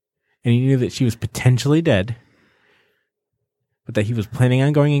 And he knew that she was potentially dead. But that he was planning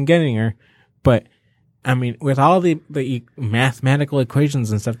on going and getting her. But, I mean, with all the mathematical equations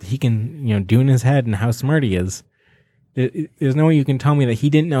and stuff that he can, you know, do in his head and how smart he is, there's no way you can tell me that he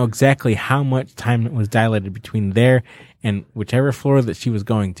didn't know exactly how much time was dilated between there and whichever floor that she was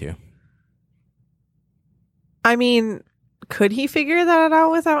going to. I mean, could he figure that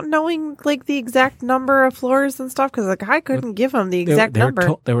out without knowing, like, the exact number of floors and stuff? Because, like, I couldn't give him the exact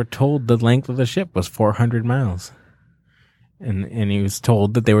number. They were told the length of the ship was 400 miles. And he was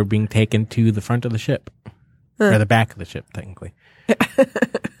told that they were being taken to the front of the ship. Or the back of the ship, technically.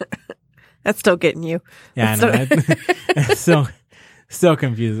 That's still getting you. Yeah, I know. It's still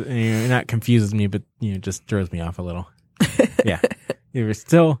confuses, you know, not confuses me, but, you know, just throws me off a little. Yeah. They were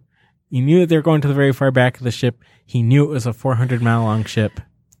still, you knew that they were going to the very far back of the ship. He knew it was a 400-mile long ship.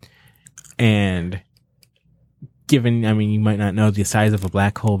 And given, I mean, you might not know the size of a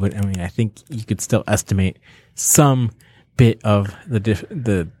black hole, but I mean, I think you could still estimate some bit of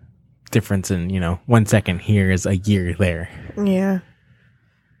the difference in, you know, 1 second here is a year there. Yeah.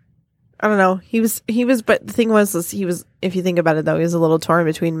 I don't know. He was, but the thing was he was, if you think about it though, he was a little torn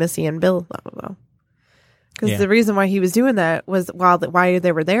between Missy and Bill though. Because the reason why he was doing that was why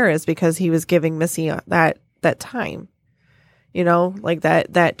they were there is because he was giving Missy that time, you know, like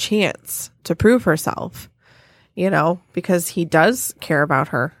that chance to prove herself, you know, because he does care about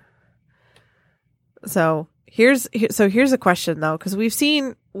her. So here's a question though, because we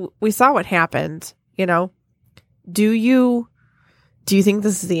saw what happened, you know. Do you think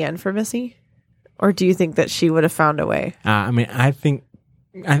this is the end for Missy, or do you think that she would have found a way? I mean, I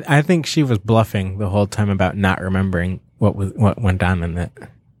think she was bluffing the whole time about not remembering what went on in that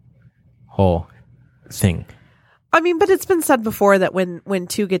whole thing. I mean, but it's been said before that when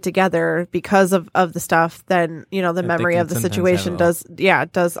two get together because of the stuff, then, you know, the memory of the situation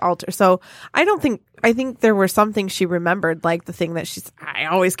does alter. So I think there were some things she remembered, like the thing that I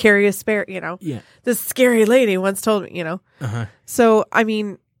always carry a spare, you know, this scary lady once told me, you know. Uh-huh. So, I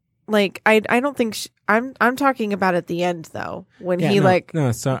mean, like, I don't think I'm talking about at the end though, when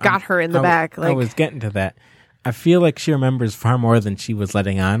got her in the back. Like, I was getting to that. I feel like she remembers far more than she was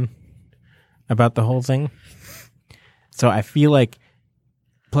letting on about the whole thing. So I feel like,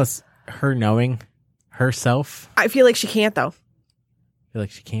 plus her knowing herself. I feel like she can't though. Feel like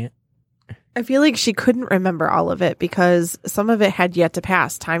she can't? I feel like she couldn't remember all of it because some of it had yet to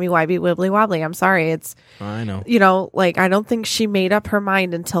pass. Timey-wimey, wibbly-wobbly. I'm sorry. I know. You know, like, I don't think she made up her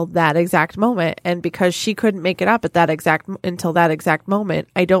mind until that exact moment. And because she couldn't make it up until that exact moment,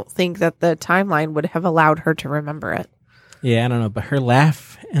 I don't think that the timeline would have allowed her to remember it. Yeah, I don't know. But her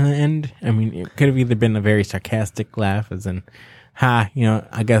laugh in the end, I mean, it could have either been a very sarcastic laugh, as in, you know,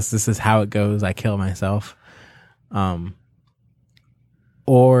 I guess this is how it goes. I kill myself.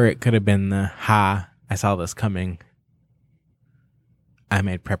 Or it could have been the, I saw this coming. I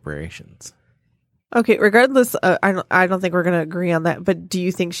made preparations. Okay, regardless, I don't think we're going to agree on that, but do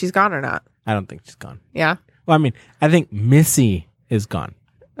you think she's gone or not? I don't think she's gone. Yeah? Well, I mean, I think Missy is gone.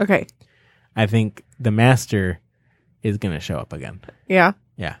 Okay. I think the Master is going to show up again. Yeah?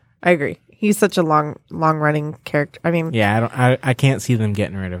 Yeah. I agree. He's such a long running character. I mean... Yeah, I can't see them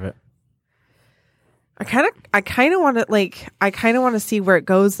getting rid of it. I kind of want to see where it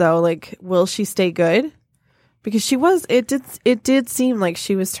goes though. Like, will she stay good? Because it did seem like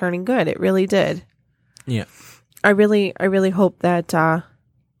she was turning good. It really did. Yeah. I really hope that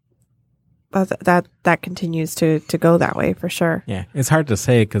that continues to go that way for sure. Yeah. It's hard to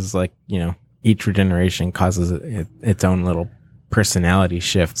say because, like, each regeneration causes its own little personality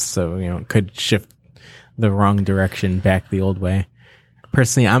shifts. So, it could shift the wrong direction back the old way.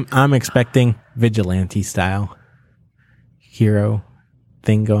 Personally, I'm expecting vigilante style hero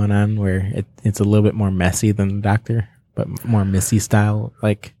thing going on where it's a little bit more messy than the Doctor, but more Missy style,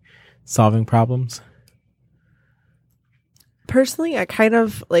 like solving problems. Personally, I kind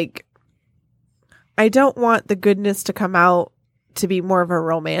of I don't want the goodness to come out to be more of a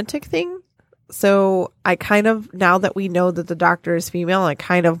romantic thing. So I kind of, now that we know that the Doctor is female, I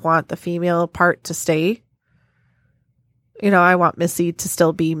kind of want the female part to stay. I want Missy to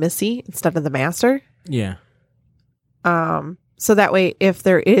still be Missy instead of the Master. Yeah. So that way, if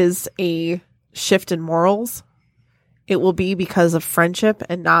there is a shift in morals, it will be because of friendship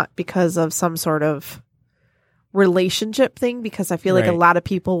and not because of some sort of relationship thing. Because I feel like a lot of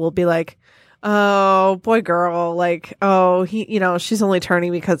people will be like, "Oh, boy, girl, she's only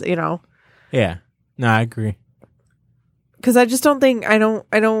turning because Yeah. No, I agree. Because I just don't think I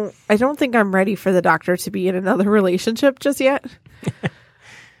don't think I'm ready for the Doctor to be in another relationship just yet.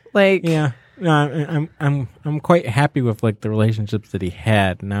 Yeah. No, I'm quite happy with the relationships that he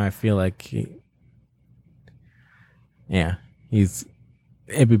had. Now I feel like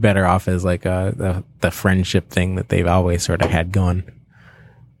it'd be better off as the friendship thing that they've always sort of had going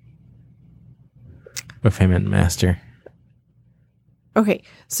with him and Master. Okay,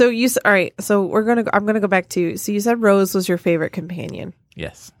 so all right. So I'm gonna go back to. So you said Rose was your favorite companion.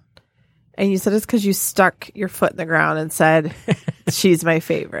 Yes. And you said it's because you stuck your foot in the ground and said she's my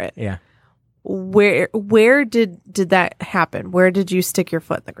favorite. Yeah. Where did that happen? Where did you stick your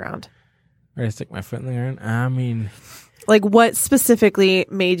foot in the ground? Where did I stick my foot in the ground? I mean, what specifically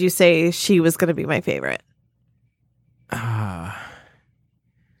made you say she was going to be my favorite? I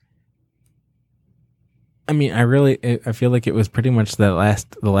mean, I feel like it was pretty much the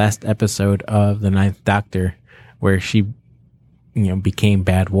last episode of the Ninth Doctor where she, became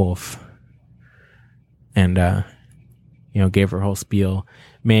Bad Wolf, and gave her whole spiel,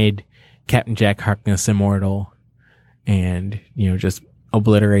 made Captain Jack Harkness immortal, and just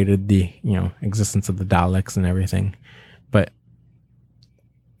obliterated the existence of the Daleks and everything. But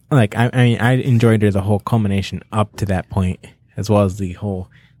I enjoyed the whole culmination up to that point, as well as the whole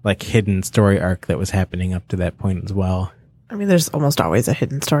hidden story arc that was happening up to that point as well. I mean, there's almost always a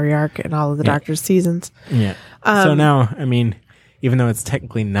hidden story arc in all of the Doctor's seasons. Yeah. So now, I mean, even though it's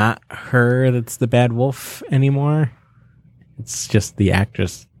technically not her that's the Bad Wolf anymore, it's just the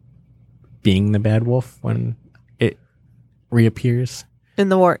actress being the Bad Wolf when it reappears in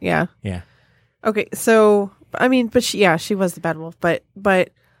the war. Yeah. Yeah. Okay. So, I mean, but she was the Bad Wolf, but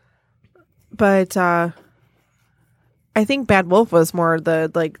I think Bad Wolf was more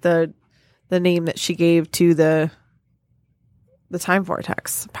the name that she gave to the time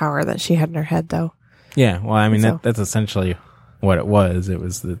vortex power that she had in her head, though. Yeah, well, I mean, that's essentially what it was. It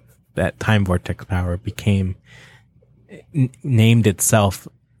was that time vortex power became named itself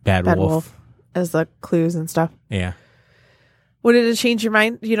Bad Wolf as the clues and stuff. Yeah. What did it change your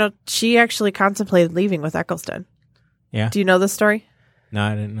mind? She actually contemplated leaving with Eccleston. Yeah. Do you know this story? No,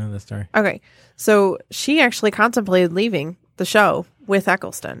 I didn't know the story. Okay. So she actually contemplated leaving the show with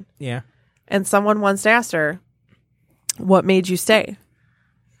Eccleston. Yeah. And someone once asked her, "What made you stay?"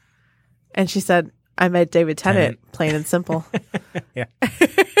 And she said, "I met David Tennant, plain and simple." Yeah.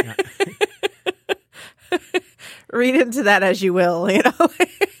 Read into that as you will,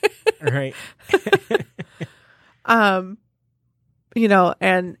 Right. And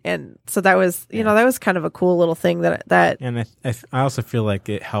so that was, that was kind of a cool little thing that. And I also feel like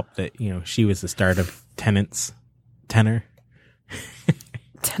it helped that, she was the start of Tennant's tenor.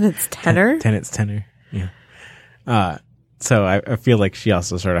 Tennant's tenor? Tennant's tenor. Yeah. So I feel like she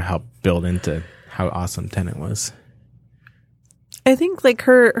also sort of helped build into how awesome Tennant was. I think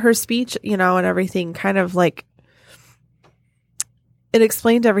her speech, and everything kind of it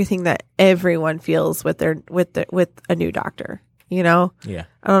explained everything that everyone feels with a new Doctor. Yeah.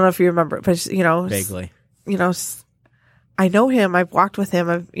 I don't know if you remember, but vaguely. I know him. I've walked with him.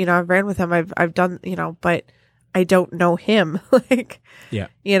 I've ran with him. I've done, but I don't know him. Yeah.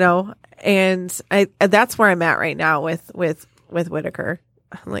 And that's where I'm at right now with Whittaker.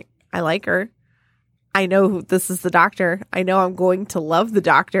 I'm I like her. I know this is the Doctor. I know I'm going to love the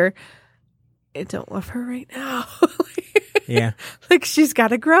Doctor. I don't love her right now. Yeah. She's got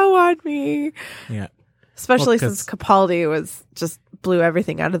to grow on me. Yeah. Especially Well, since Capaldi was just blew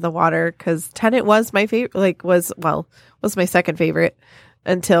everything out of the water, because Tenet was my favorite, was my second favorite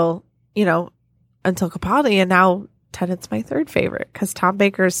until Capaldi, and now Tenet's my third favorite because Tom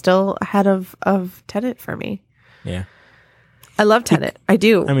Baker is still ahead of Tenet for me. Yeah. I love Tenet. I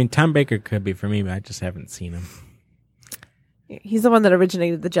do. I mean, Tom Baker could be for me, but I just haven't seen him. He's the one that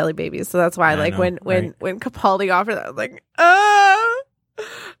originated the Jelly Babies, so that's why. When Capaldi offered that, I was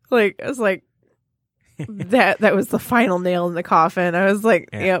like, I was like, that was the final nail in the coffin. I was like,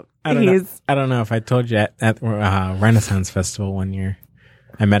 Yeah. yep. I don't know if I told you at Renaissance Festival one year,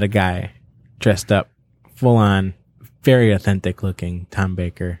 I met a guy dressed up, full on, very authentic looking Tom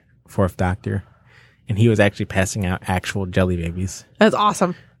Baker, Fourth Doctor, and he was actually passing out actual Jelly Babies. That's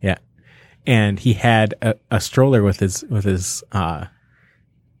awesome. Yeah, and he had a stroller with his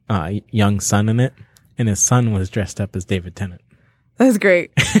young son in it, and his son was dressed up as David Tennant. That's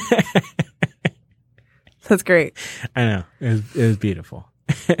great. That's great. I know, it was beautiful.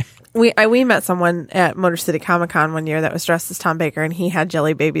 We met someone at Motor City Comic Con one year that was dressed as Tom Baker, and he had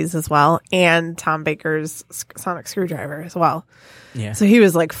Jelly Babies as well, and Tom Baker's sonic screwdriver as well. Yeah. So he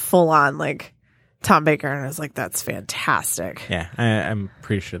was like full on like Tom Baker, and I was like, that's fantastic. Yeah, I'm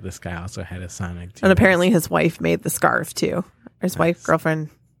pretty sure this guy also had a Sonic too. And apparently his wife made the scarf too. His wife, girlfriend,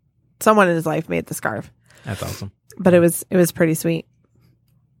 someone in his life made the scarf. That's awesome. But it was pretty sweet.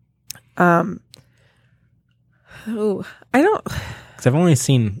 I don't. Because I've only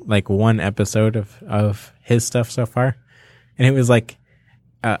seen like one episode of his stuff so far, and it was like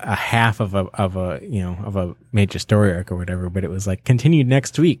a half of a major story arc or whatever. But it was like continued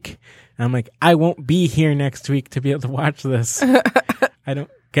next week, and I'm like, I won't be here next week to be able to watch this. I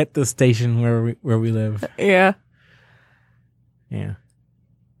don't get the station where we live. Yeah. Yeah.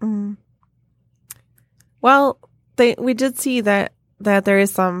 Mm. Well, we did see that there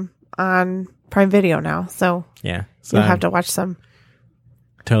is some on Prime Video now, so yeah, so you'll have to watch some.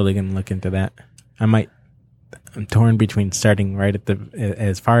 Totally gonna look into that. I'm torn between starting right at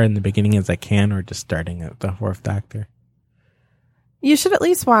as far in the beginning as I can, or just starting at the Fourth Doctor. You should at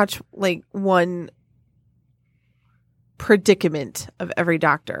least watch like one predicament of every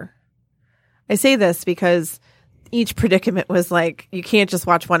Doctor. I say this because each predicament was like, you can't just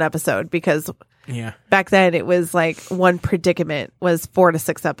watch one episode, because back then it was like one predicament was 4 to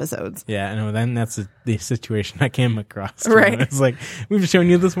 6 episodes. Yeah, no, then that's the situation I came across. Right. It's like, we've shown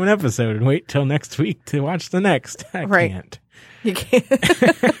you this one episode and wait till next week to watch the next. I can't. You can't.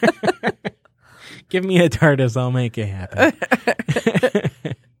 Give me a TARDIS, I'll make it happen.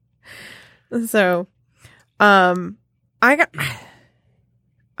 So, I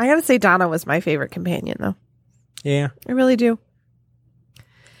gotta say Donna was my favorite companion, though. Yeah. I really do.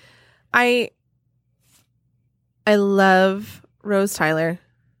 I love Rose Tyler.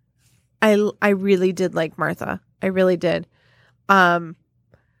 I really did like Martha. I really did. I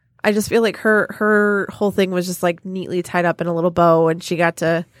just feel like her whole thing was just like neatly tied up in a little bow, and she got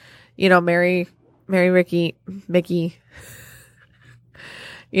to, marry Mickey.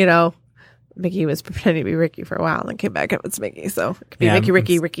 Mickey was pretending to be Ricky for a while and then came back up as Mickey. So it could be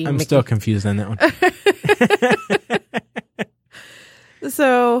Mickey, Ricky. I'm Mickey. still confused on that one.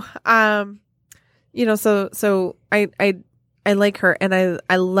 So, so I like her, and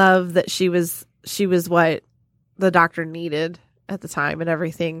I love that she was what the Doctor needed at the time and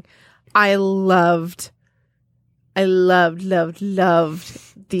everything. I loved the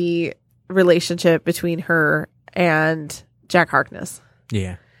relationship between her and Jack Harkness.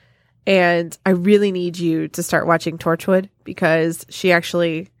 Yeah. And I really need you to start watching Torchwood, because she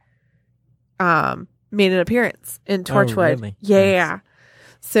actually made an appearance in Torchwood. Oh, really? Yeah. Nice.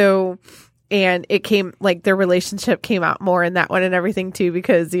 So, and it came, like, their relationship came out more in that one and everything too,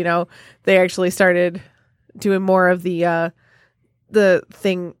 because, they actually started doing more of the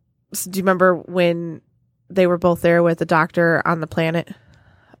thing. So do you remember when they were both there with the Doctor on the planet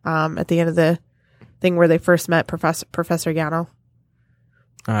at the end of the thing where they first met Professor Yano?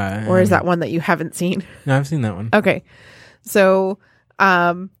 Or is that one that you haven't seen? No, I've seen that one. Okay. So,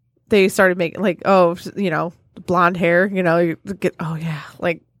 they started making like, blonde hair,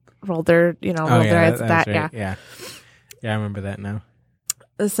 like rolled their eyes at that. Right. Yeah. Yeah, I remember that now.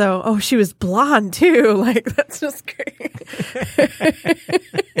 So, she was blonde too. Like, that's just great.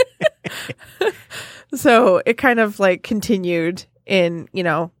 So it kind of like continued in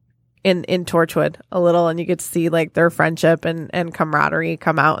Torchwood a little, and you get to see like their friendship and camaraderie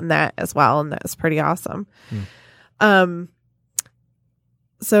come out in that as well, and that's pretty awesome.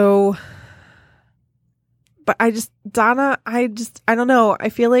 So, but Donna, I don't know. I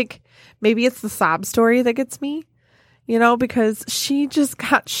feel like maybe it's the sob story that gets me, because she just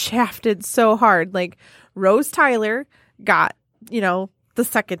got shafted so hard. Like, Rose Tyler got, the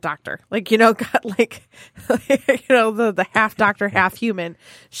second doctor, got the half doctor, half human.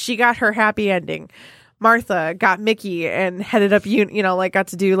 She got her happy ending. Martha got Mickey and headed up, got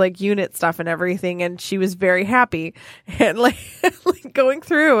to do unit stuff and everything. And she was very happy and going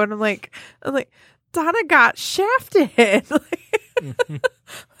through. And I'm like, Donna got shafted.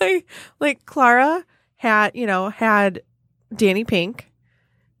 Clara had Danny Pink.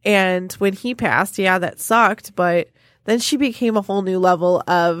 And when he passed, that sucked. But then she became a whole new level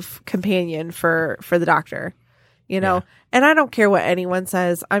of companion for the doctor, and I don't care what anyone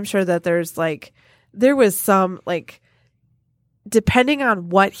says. I'm sure that there was some, depending on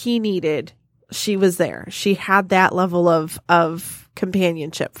what he needed, she was there. She had that level of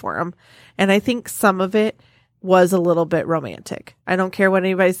companionship for him. And I think some of it was a little bit romantic. I don't care what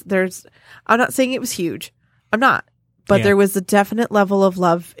I'm not saying it was huge. I'm not. But there was a definite level of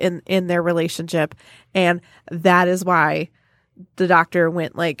love in their relationship. And that is why the doctor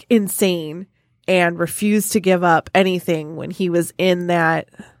went insane and refused to give up anything when he was in that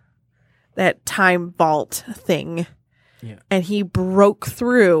time vault thing. Yeah. And he broke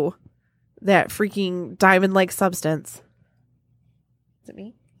through that freaking diamond-like substance. Is it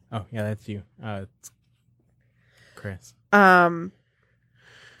me? Oh, yeah, that's you. It's Chris.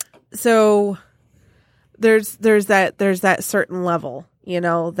 So there's that certain level,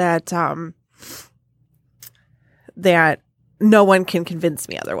 that no one can convince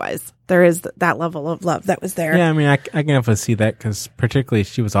me otherwise. There is that level of love that was there. Yeah, I mean, I can definitely see that because particularly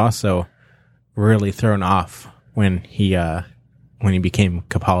she was also really thrown off when he became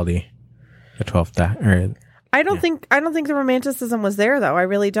Capaldi, the 12th Doctor. I don't think the romanticism was there though. I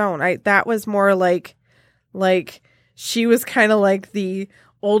really don't. That was more like she was kind of like the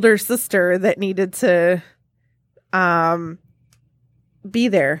older sister that needed to be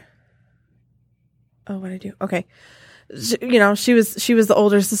there. Oh, what did I do? Okay. She was the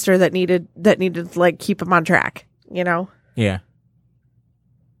older sister that needed to keep him on track, Yeah.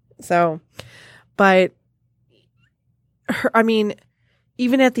 So, but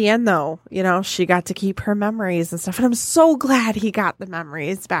even at the end though, she got to keep her memories and stuff. And I'm so glad he got the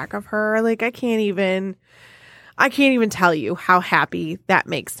memories back of her. I can't even tell you how happy that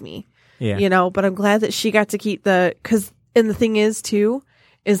makes me. Yeah. But I'm glad that she got to keep and the thing is too,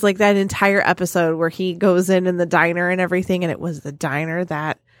 is that entire episode where he goes in the diner and everything. And it was the diner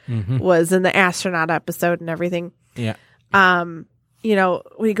that was in the astronaut episode and everything. Yeah. When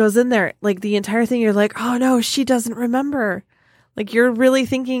he goes in there, the entire thing, you're like, oh no, she doesn't remember. You're really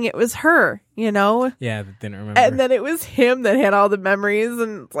thinking it was her, Yeah, that didn't remember. And then it was him that had all the memories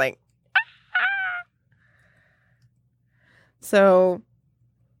and it's like, so,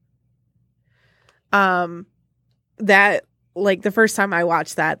 that, the first time I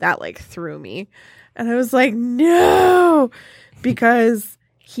watched that threw me and I was like, no, because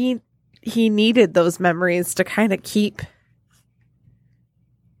he needed those memories to kind of keep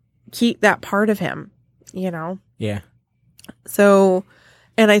that part of him, Yeah. So,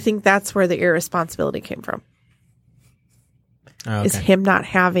 and I think that's where the irresponsibility came from. Oh, okay. Is him not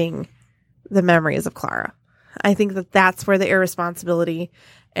having the memories of Clara. I think that's where the irresponsibility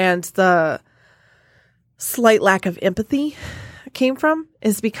and the slight lack of empathy came from,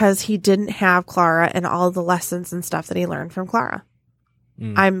 is because he didn't have Clara and all of the lessons and stuff that he learned from Clara.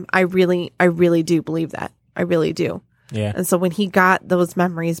 I really do believe that. I really do. Yeah. And so when he got those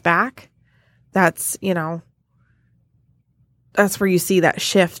memories back, that's where you see that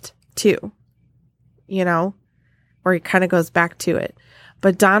shift too, where he kind of goes back to it.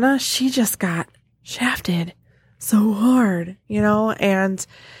 But Donna, she just got shafted so hard, and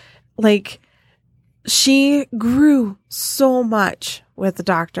she grew so much with the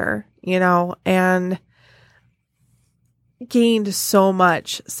doctor, and gained so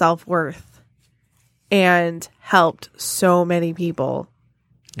much self-worth and helped so many people.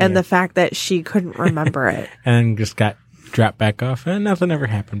 And the fact that she couldn't remember it. And just got dropped back off and nothing ever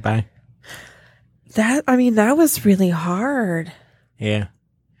happened. Bye. That was really hard. Yeah.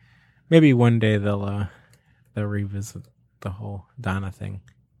 Maybe one day they'll revisit the whole Donna thing.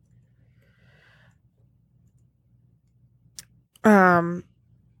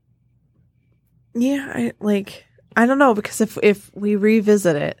 Yeah, I don't know, because if we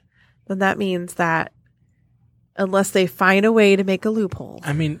revisit it, then that means that unless they find a way to make a loophole.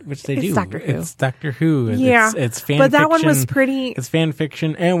 Which they it's do. Doctor Who. It's Doctor Who. Yeah. It's fan but that fiction. one was pretty. It's fan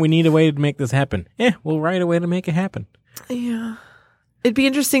fiction, and we need a way to make this happen. We'll write a way to make it happen. Yeah. It'd be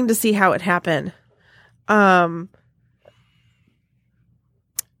interesting to see how it happened.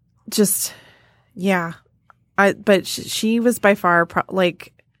 Just, yeah. But she was by far,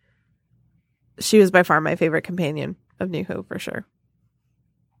 she was by far my favorite companion of New Who for sure.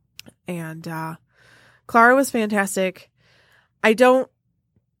 And Clara was fantastic. I don't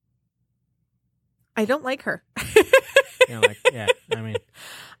like her. I mean,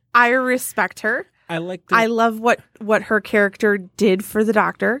 I respect her. I love what her character did for the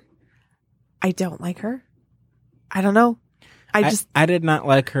Doctor. I don't like her. I don't know. I did not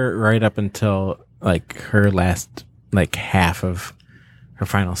like her right up until like her last like half of her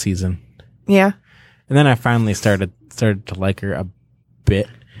final season. Yeah. And then I finally started to like her a bit,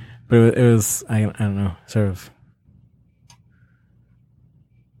 but it was I don't know, sort of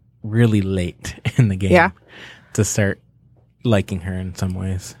really late in the game to start liking her in some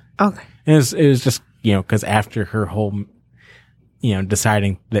ways. Okay. It was just, because after her whole,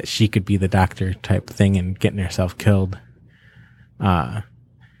 deciding that she could be the Doctor type thing and getting herself killed,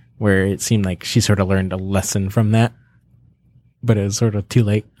 where it seemed like she sort of learned a lesson from that, but it was sort of too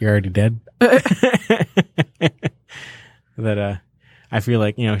late. You're already dead. That I feel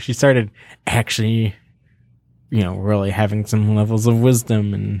like, she started actually, really having some levels of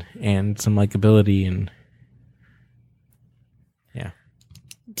wisdom and some likability and yeah.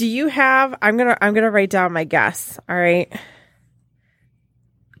 Do you have I'm gonna write down my guess, all right?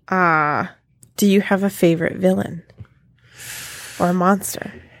 Do you have a favorite villain? Or a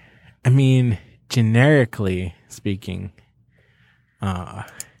monster? I mean, generically speaking, like,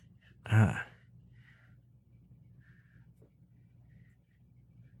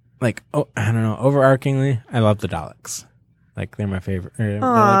 I don't know, overarchingly, I love the Daleks. Like, they're my favorite. They're like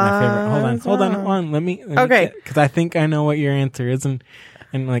my favorite. Hold on. Let me okay. Because I think I know what your answer is, and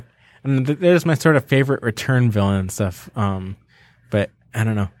there's my sort of favorite return villain and stuff. But I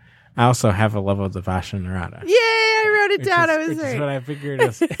don't know. I also have a love of the Vasha Narada. Yay! I wrote it down. I was which right. is what I figured.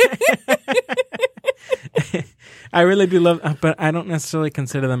 I really do love, but I don't necessarily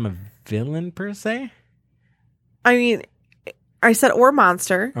consider them a villain per se. I mean, I said or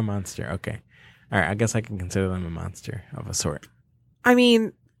monster. A monster, okay. All right, I guess I can consider them a monster of a sort. I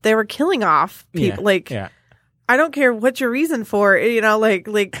mean, they were killing off people. Yeah. I don't care what your reason for, Yeah,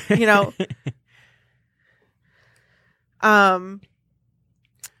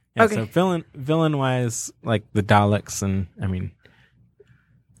 okay. So villain wise, like the Daleks, and I mean,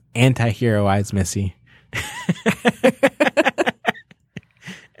 anti-hero wise, Missy.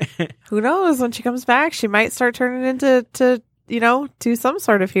 Who knows? When she comes back, she might start turning into to some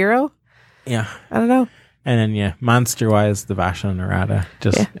sort of hero. Yeah, I don't know. And then monster wise, the Vasha Narada.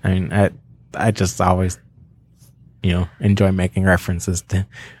 I mean, I just always enjoy making references to.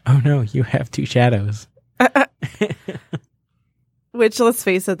 Oh no, you have two shadows. Which, let's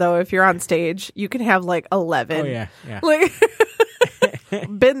face it, though, if you're on stage, you can have like 11. Oh yeah. Like,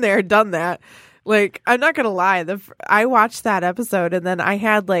 been there, done that. Like, I'm not gonna lie. I watched that episode, and then I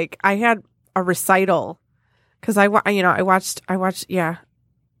had a recital because I watched. Yeah.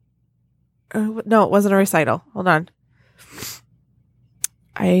 No, it wasn't a recital. Hold on.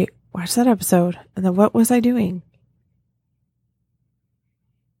 I watched that episode, and then what was I doing?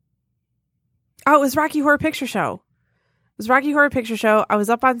 Oh, it was Rocky Horror Picture Show. I was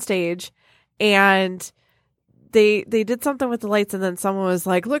up on stage, and they did something with the lights, and then someone was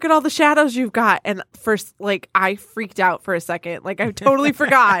like, "Look at all the shadows you've got." And first, I freaked out for a second. Like, I totally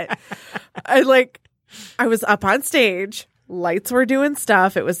forgot. I was up on stage. Lights were doing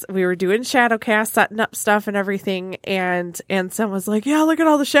stuff. We were doing shadow cast, setting up stuff and everything. And someone was like, "Yeah, look at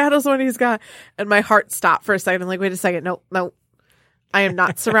all the shadows one he's got." And my heart stopped for a second. I'm like, wait a second. No. I am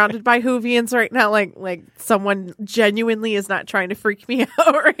not surrounded by Whovians right now. Like someone genuinely is not trying to freak me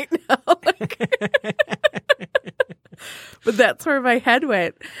out right now. But that's where my head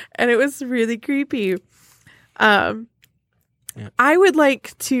went. And it was really creepy. I would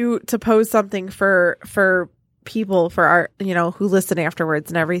like to pose something for people, for our, who listen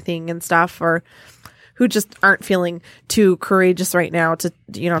afterwards and everything and stuff, or who just aren't feeling too courageous right now to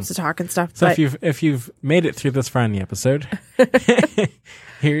to talk and stuff. So but if you've made it through this far in the episode,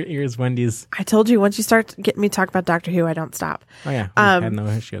 here's Wendy's. I told you, once you start getting me to talk about Doctor Who, I don't stop. Oh yeah, I had no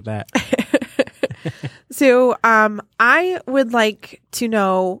issue with that. So I would like to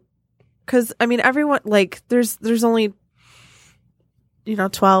know, because I mean, everyone, like, there's only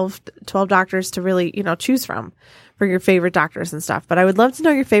 12 doctors to really choose from for your favorite doctors and stuff. But I would love to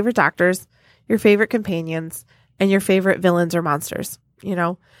know your favorite doctors, your favorite companions, and your favorite villains or monsters. I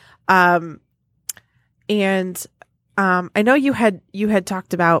know you had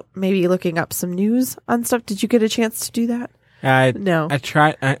talked about maybe looking up some news on stuff. Did you get a chance to do that? No. I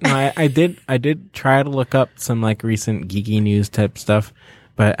tried. I did try to look up some like recent geeky news type stuff,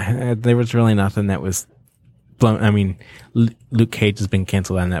 but there was really nothing that was blown. I mean, Luke Cage has been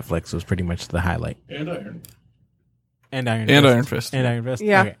canceled on Netflix. Was pretty much the highlight. And Iron. And Iron Fist. And Iron Fist.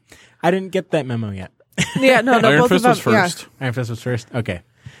 Yeah. Okay. I didn't get that memo yet. Yeah, no, Iron both Fist of them. was first. Iron Fist was first. Okay,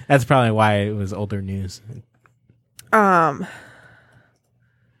 that's probably why it was older news.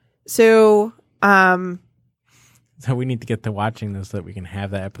 So we need to get to watching this so that we can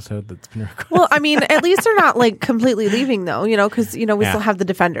have that episode that's been recorded. well, I mean, at least they're not like completely leaving though, because we Yeah. still have the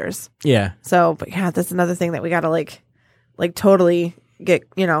Defenders. Yeah. So, but yeah, that's another thing that we got to like totally get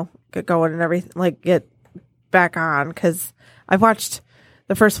going and everything, like get back on, because I've watched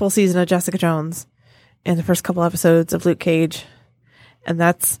the first full season of Jessica Jones and the first couple episodes of Luke Cage, and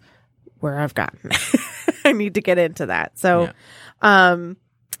that's where I've gotten. I need to get into that. So,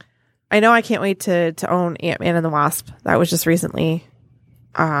 I know I can't wait to own Ant-Man and the Wasp. That was just recently.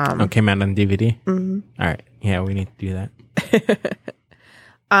 Came out on DVD. Mm-hmm. All right. Yeah, we need to do that.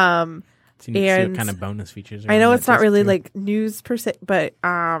 And So you need to see what kind of bonus features. Are I on know that it's not disc, really too. like news per se, but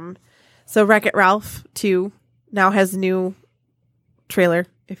so Wreck-It Ralph 2 now has a new trailer.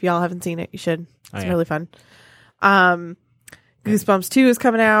 If y'all haven't seen it, you should. It's really fun. Goosebumps 2 is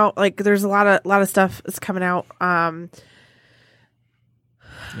coming out. Like there's a lot of stuff that's coming out.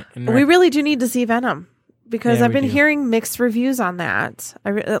 We really do need to see Venom, because Yeah, I've we been do. hearing mixed reviews on that.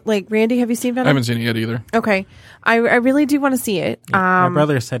 Like Randy, have you seen Venom? I haven't seen it yet either. Okay, I really do want to see it. My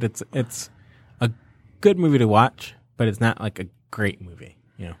brother said it's a good movie to watch, but it's not like a great movie.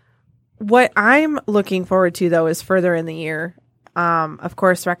 What I'm looking forward to though is further in the year. Of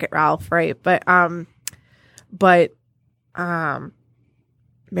course, Wreck-It Ralph, right? But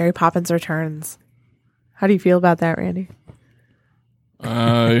Mary Poppins Returns. How do you feel about that, Randy?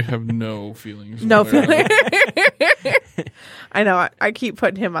 I have no feelings. No about feeling. it. I know. I keep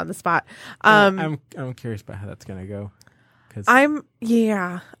putting him on the spot. I'm curious about how that's gonna go. Cause I want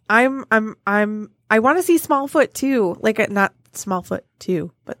to see Smallfoot too. Like not Smallfoot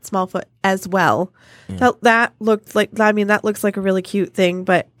 2, but Smallfoot as well. Yeah. That looked like, that looks like a really cute thing,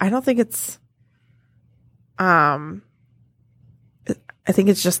 but I don't think it's I think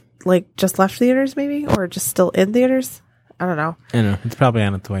it's just left theaters maybe, or just still in theaters. I don't know. I know it's probably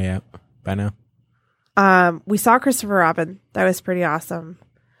on its way out by now. We saw Christopher Robin. That was pretty awesome.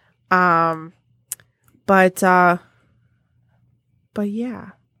 But yeah.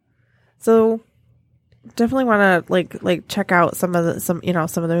 So definitely want to like check out some of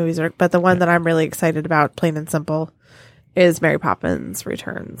the movies, but the one that I'm really excited about, plain and simple, is Mary Poppins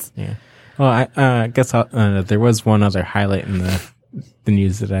Returns. Yeah. Well, I guess there was one other highlight in the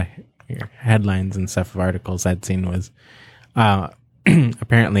news that headlines and stuff of articles I'd seen was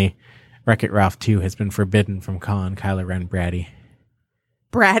apparently Wreck-It Ralph 2 has been forbidden from calling Kylo Ren Bratty.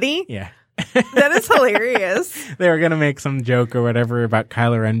 Bratty? Yeah. That is hilarious. They were going to make some joke or whatever about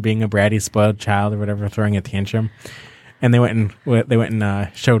Kylo Ren being a bratty spoiled child or whatever, throwing a tantrum. And they went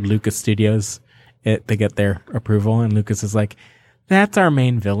and showed Lucas Studios it to get their approval. And Lucas is like, "That's our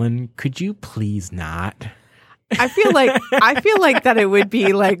main villain. Could you please not?" I feel like that it would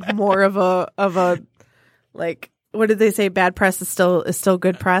be like more of a like, what did they say? Bad press is still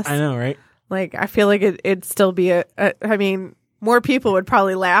good press. I know, right? Like, I feel like it'd still be I mean, more people would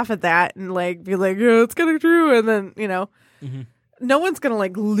probably laugh at that and like be like, "Oh, it's kind of true," and then no one's gonna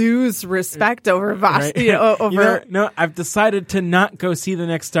like lose respect over Right. over. No, I've decided to not go see the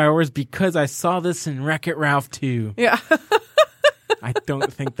next Star Wars because I saw this in Wreck-It Ralph 2. Yeah. I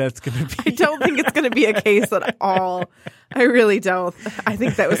don't think that's going to I be. don't think it's going to be a case at all. I really don't. I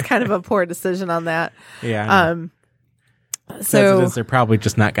think that was kind of a poor decision on that. Yeah. So As it is, they're probably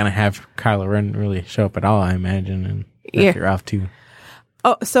just not going to have Kylo Ren really show up at all, I imagine, in Wreck-It Ralph 2.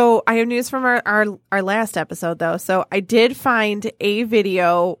 Oh, so I have news from our last episode though. So I did find a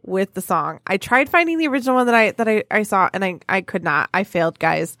video with the song. I tried finding the original one that I saw, and I could not. I failed,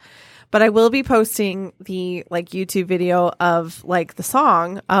 guys. But I will be posting the like YouTube video of like the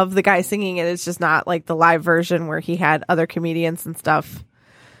song of the guy singing it. It's just not like the live version where he had other comedians and stuff.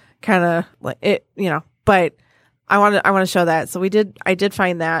 Kind of like it, but I want to show that. So I did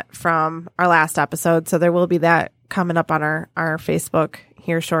find that from our last episode. So there will be that coming up on our Facebook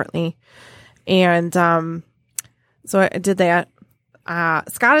here shortly. And so I did that.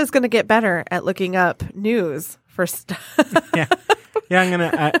 Scott is going to get better at looking up news for stuff. Yeah, I'm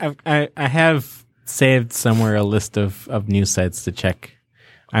gonna. I have saved somewhere a list of news sites to check.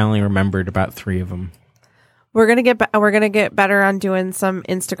 I only remembered about 3 of them. We're gonna get better on doing some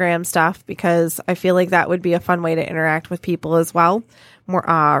Instagram stuff, because I feel like that would be a fun way to interact with people as well.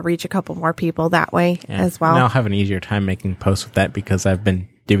 More reach a couple more people that way as well. And I'll have an easier time making posts with that because I've been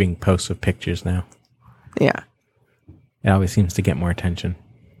doing posts with pictures now. Yeah, It always seems to get more attention.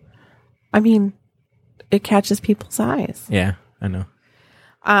 I mean, it catches people's eyes. Yeah, I know.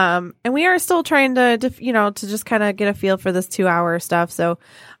 And we are still trying to just kind of get a feel for this 2-hour stuff. So,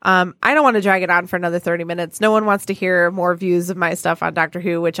 I don't want to drag it on for another 30 minutes. No one wants to hear more views of my stuff on Doctor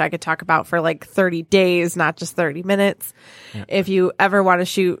Who, which I could talk about for like 30 days, not just 30 minutes. Yeah. If you ever want to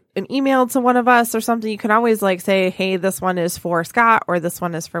shoot an email to one of us or something, you can always like say, hey, this one is for Scott, or this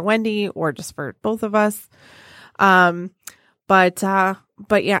one is for Wendy, or just for both of us. But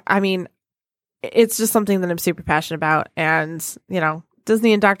yeah, I mean, it's just something that I'm super passionate about. And,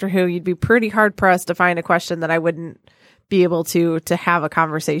 Disney and Doctor Who, you'd be pretty hard pressed to find a question that I wouldn't be able to have a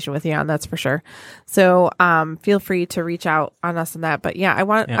conversation with you on. That's for sure. So, feel free to reach out on us on that. But yeah, I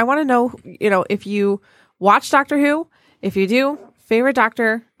want to know, if you watch Doctor Who, if you do, favorite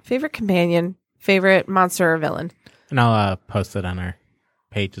doctor, favorite companion, favorite monster or villain. And I'll post it on our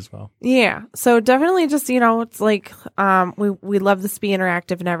page as well. Yeah. So definitely just, it's like, we love this to be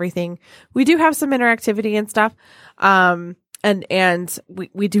interactive and everything. We do have some interactivity and stuff. And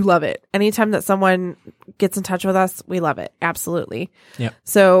we do love it. Anytime that someone gets in touch with us, we love it. Absolutely. Yeah.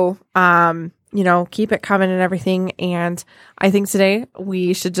 So, keep it coming and everything. And I think today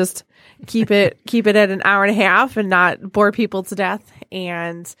we should just keep it at an hour and a half and not bore people to death.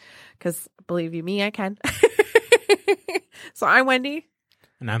 And because believe you me, I can. So I'm Wendy.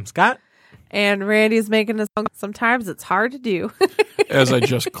 And I'm Scott. And Randy's making us. Sometimes it's hard to do. As I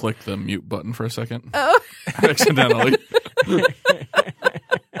just clicked the mute button for a second. Oh. Accidentally.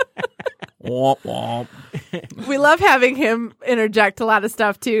 Womp womp. We love having him interject a lot of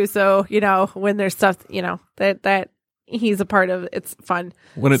stuff too. So, when there's stuff, that he's a part of, it's fun.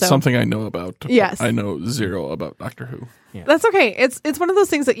 When it's something I know about. Yes. I know zero about Doctor Who. Yeah. That's okay. It's one of those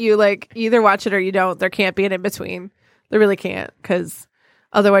things that you like either watch it or you don't. There can't be an in between. There really can't, because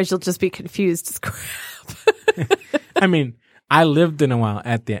otherwise you'll just be confused as crap. I mean, I lived in a while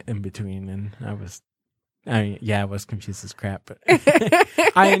at the in between, and I was confused as crap, but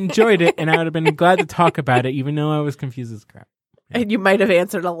I enjoyed it, and I would have been glad to talk about it, even though I was confused as crap. Yeah. And you might have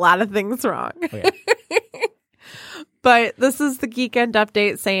answered a lot of things wrong. Oh, yeah. But this is the Geekend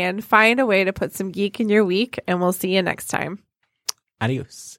update saying, find a way to put some geek in your week, and we'll see you next time. Adios.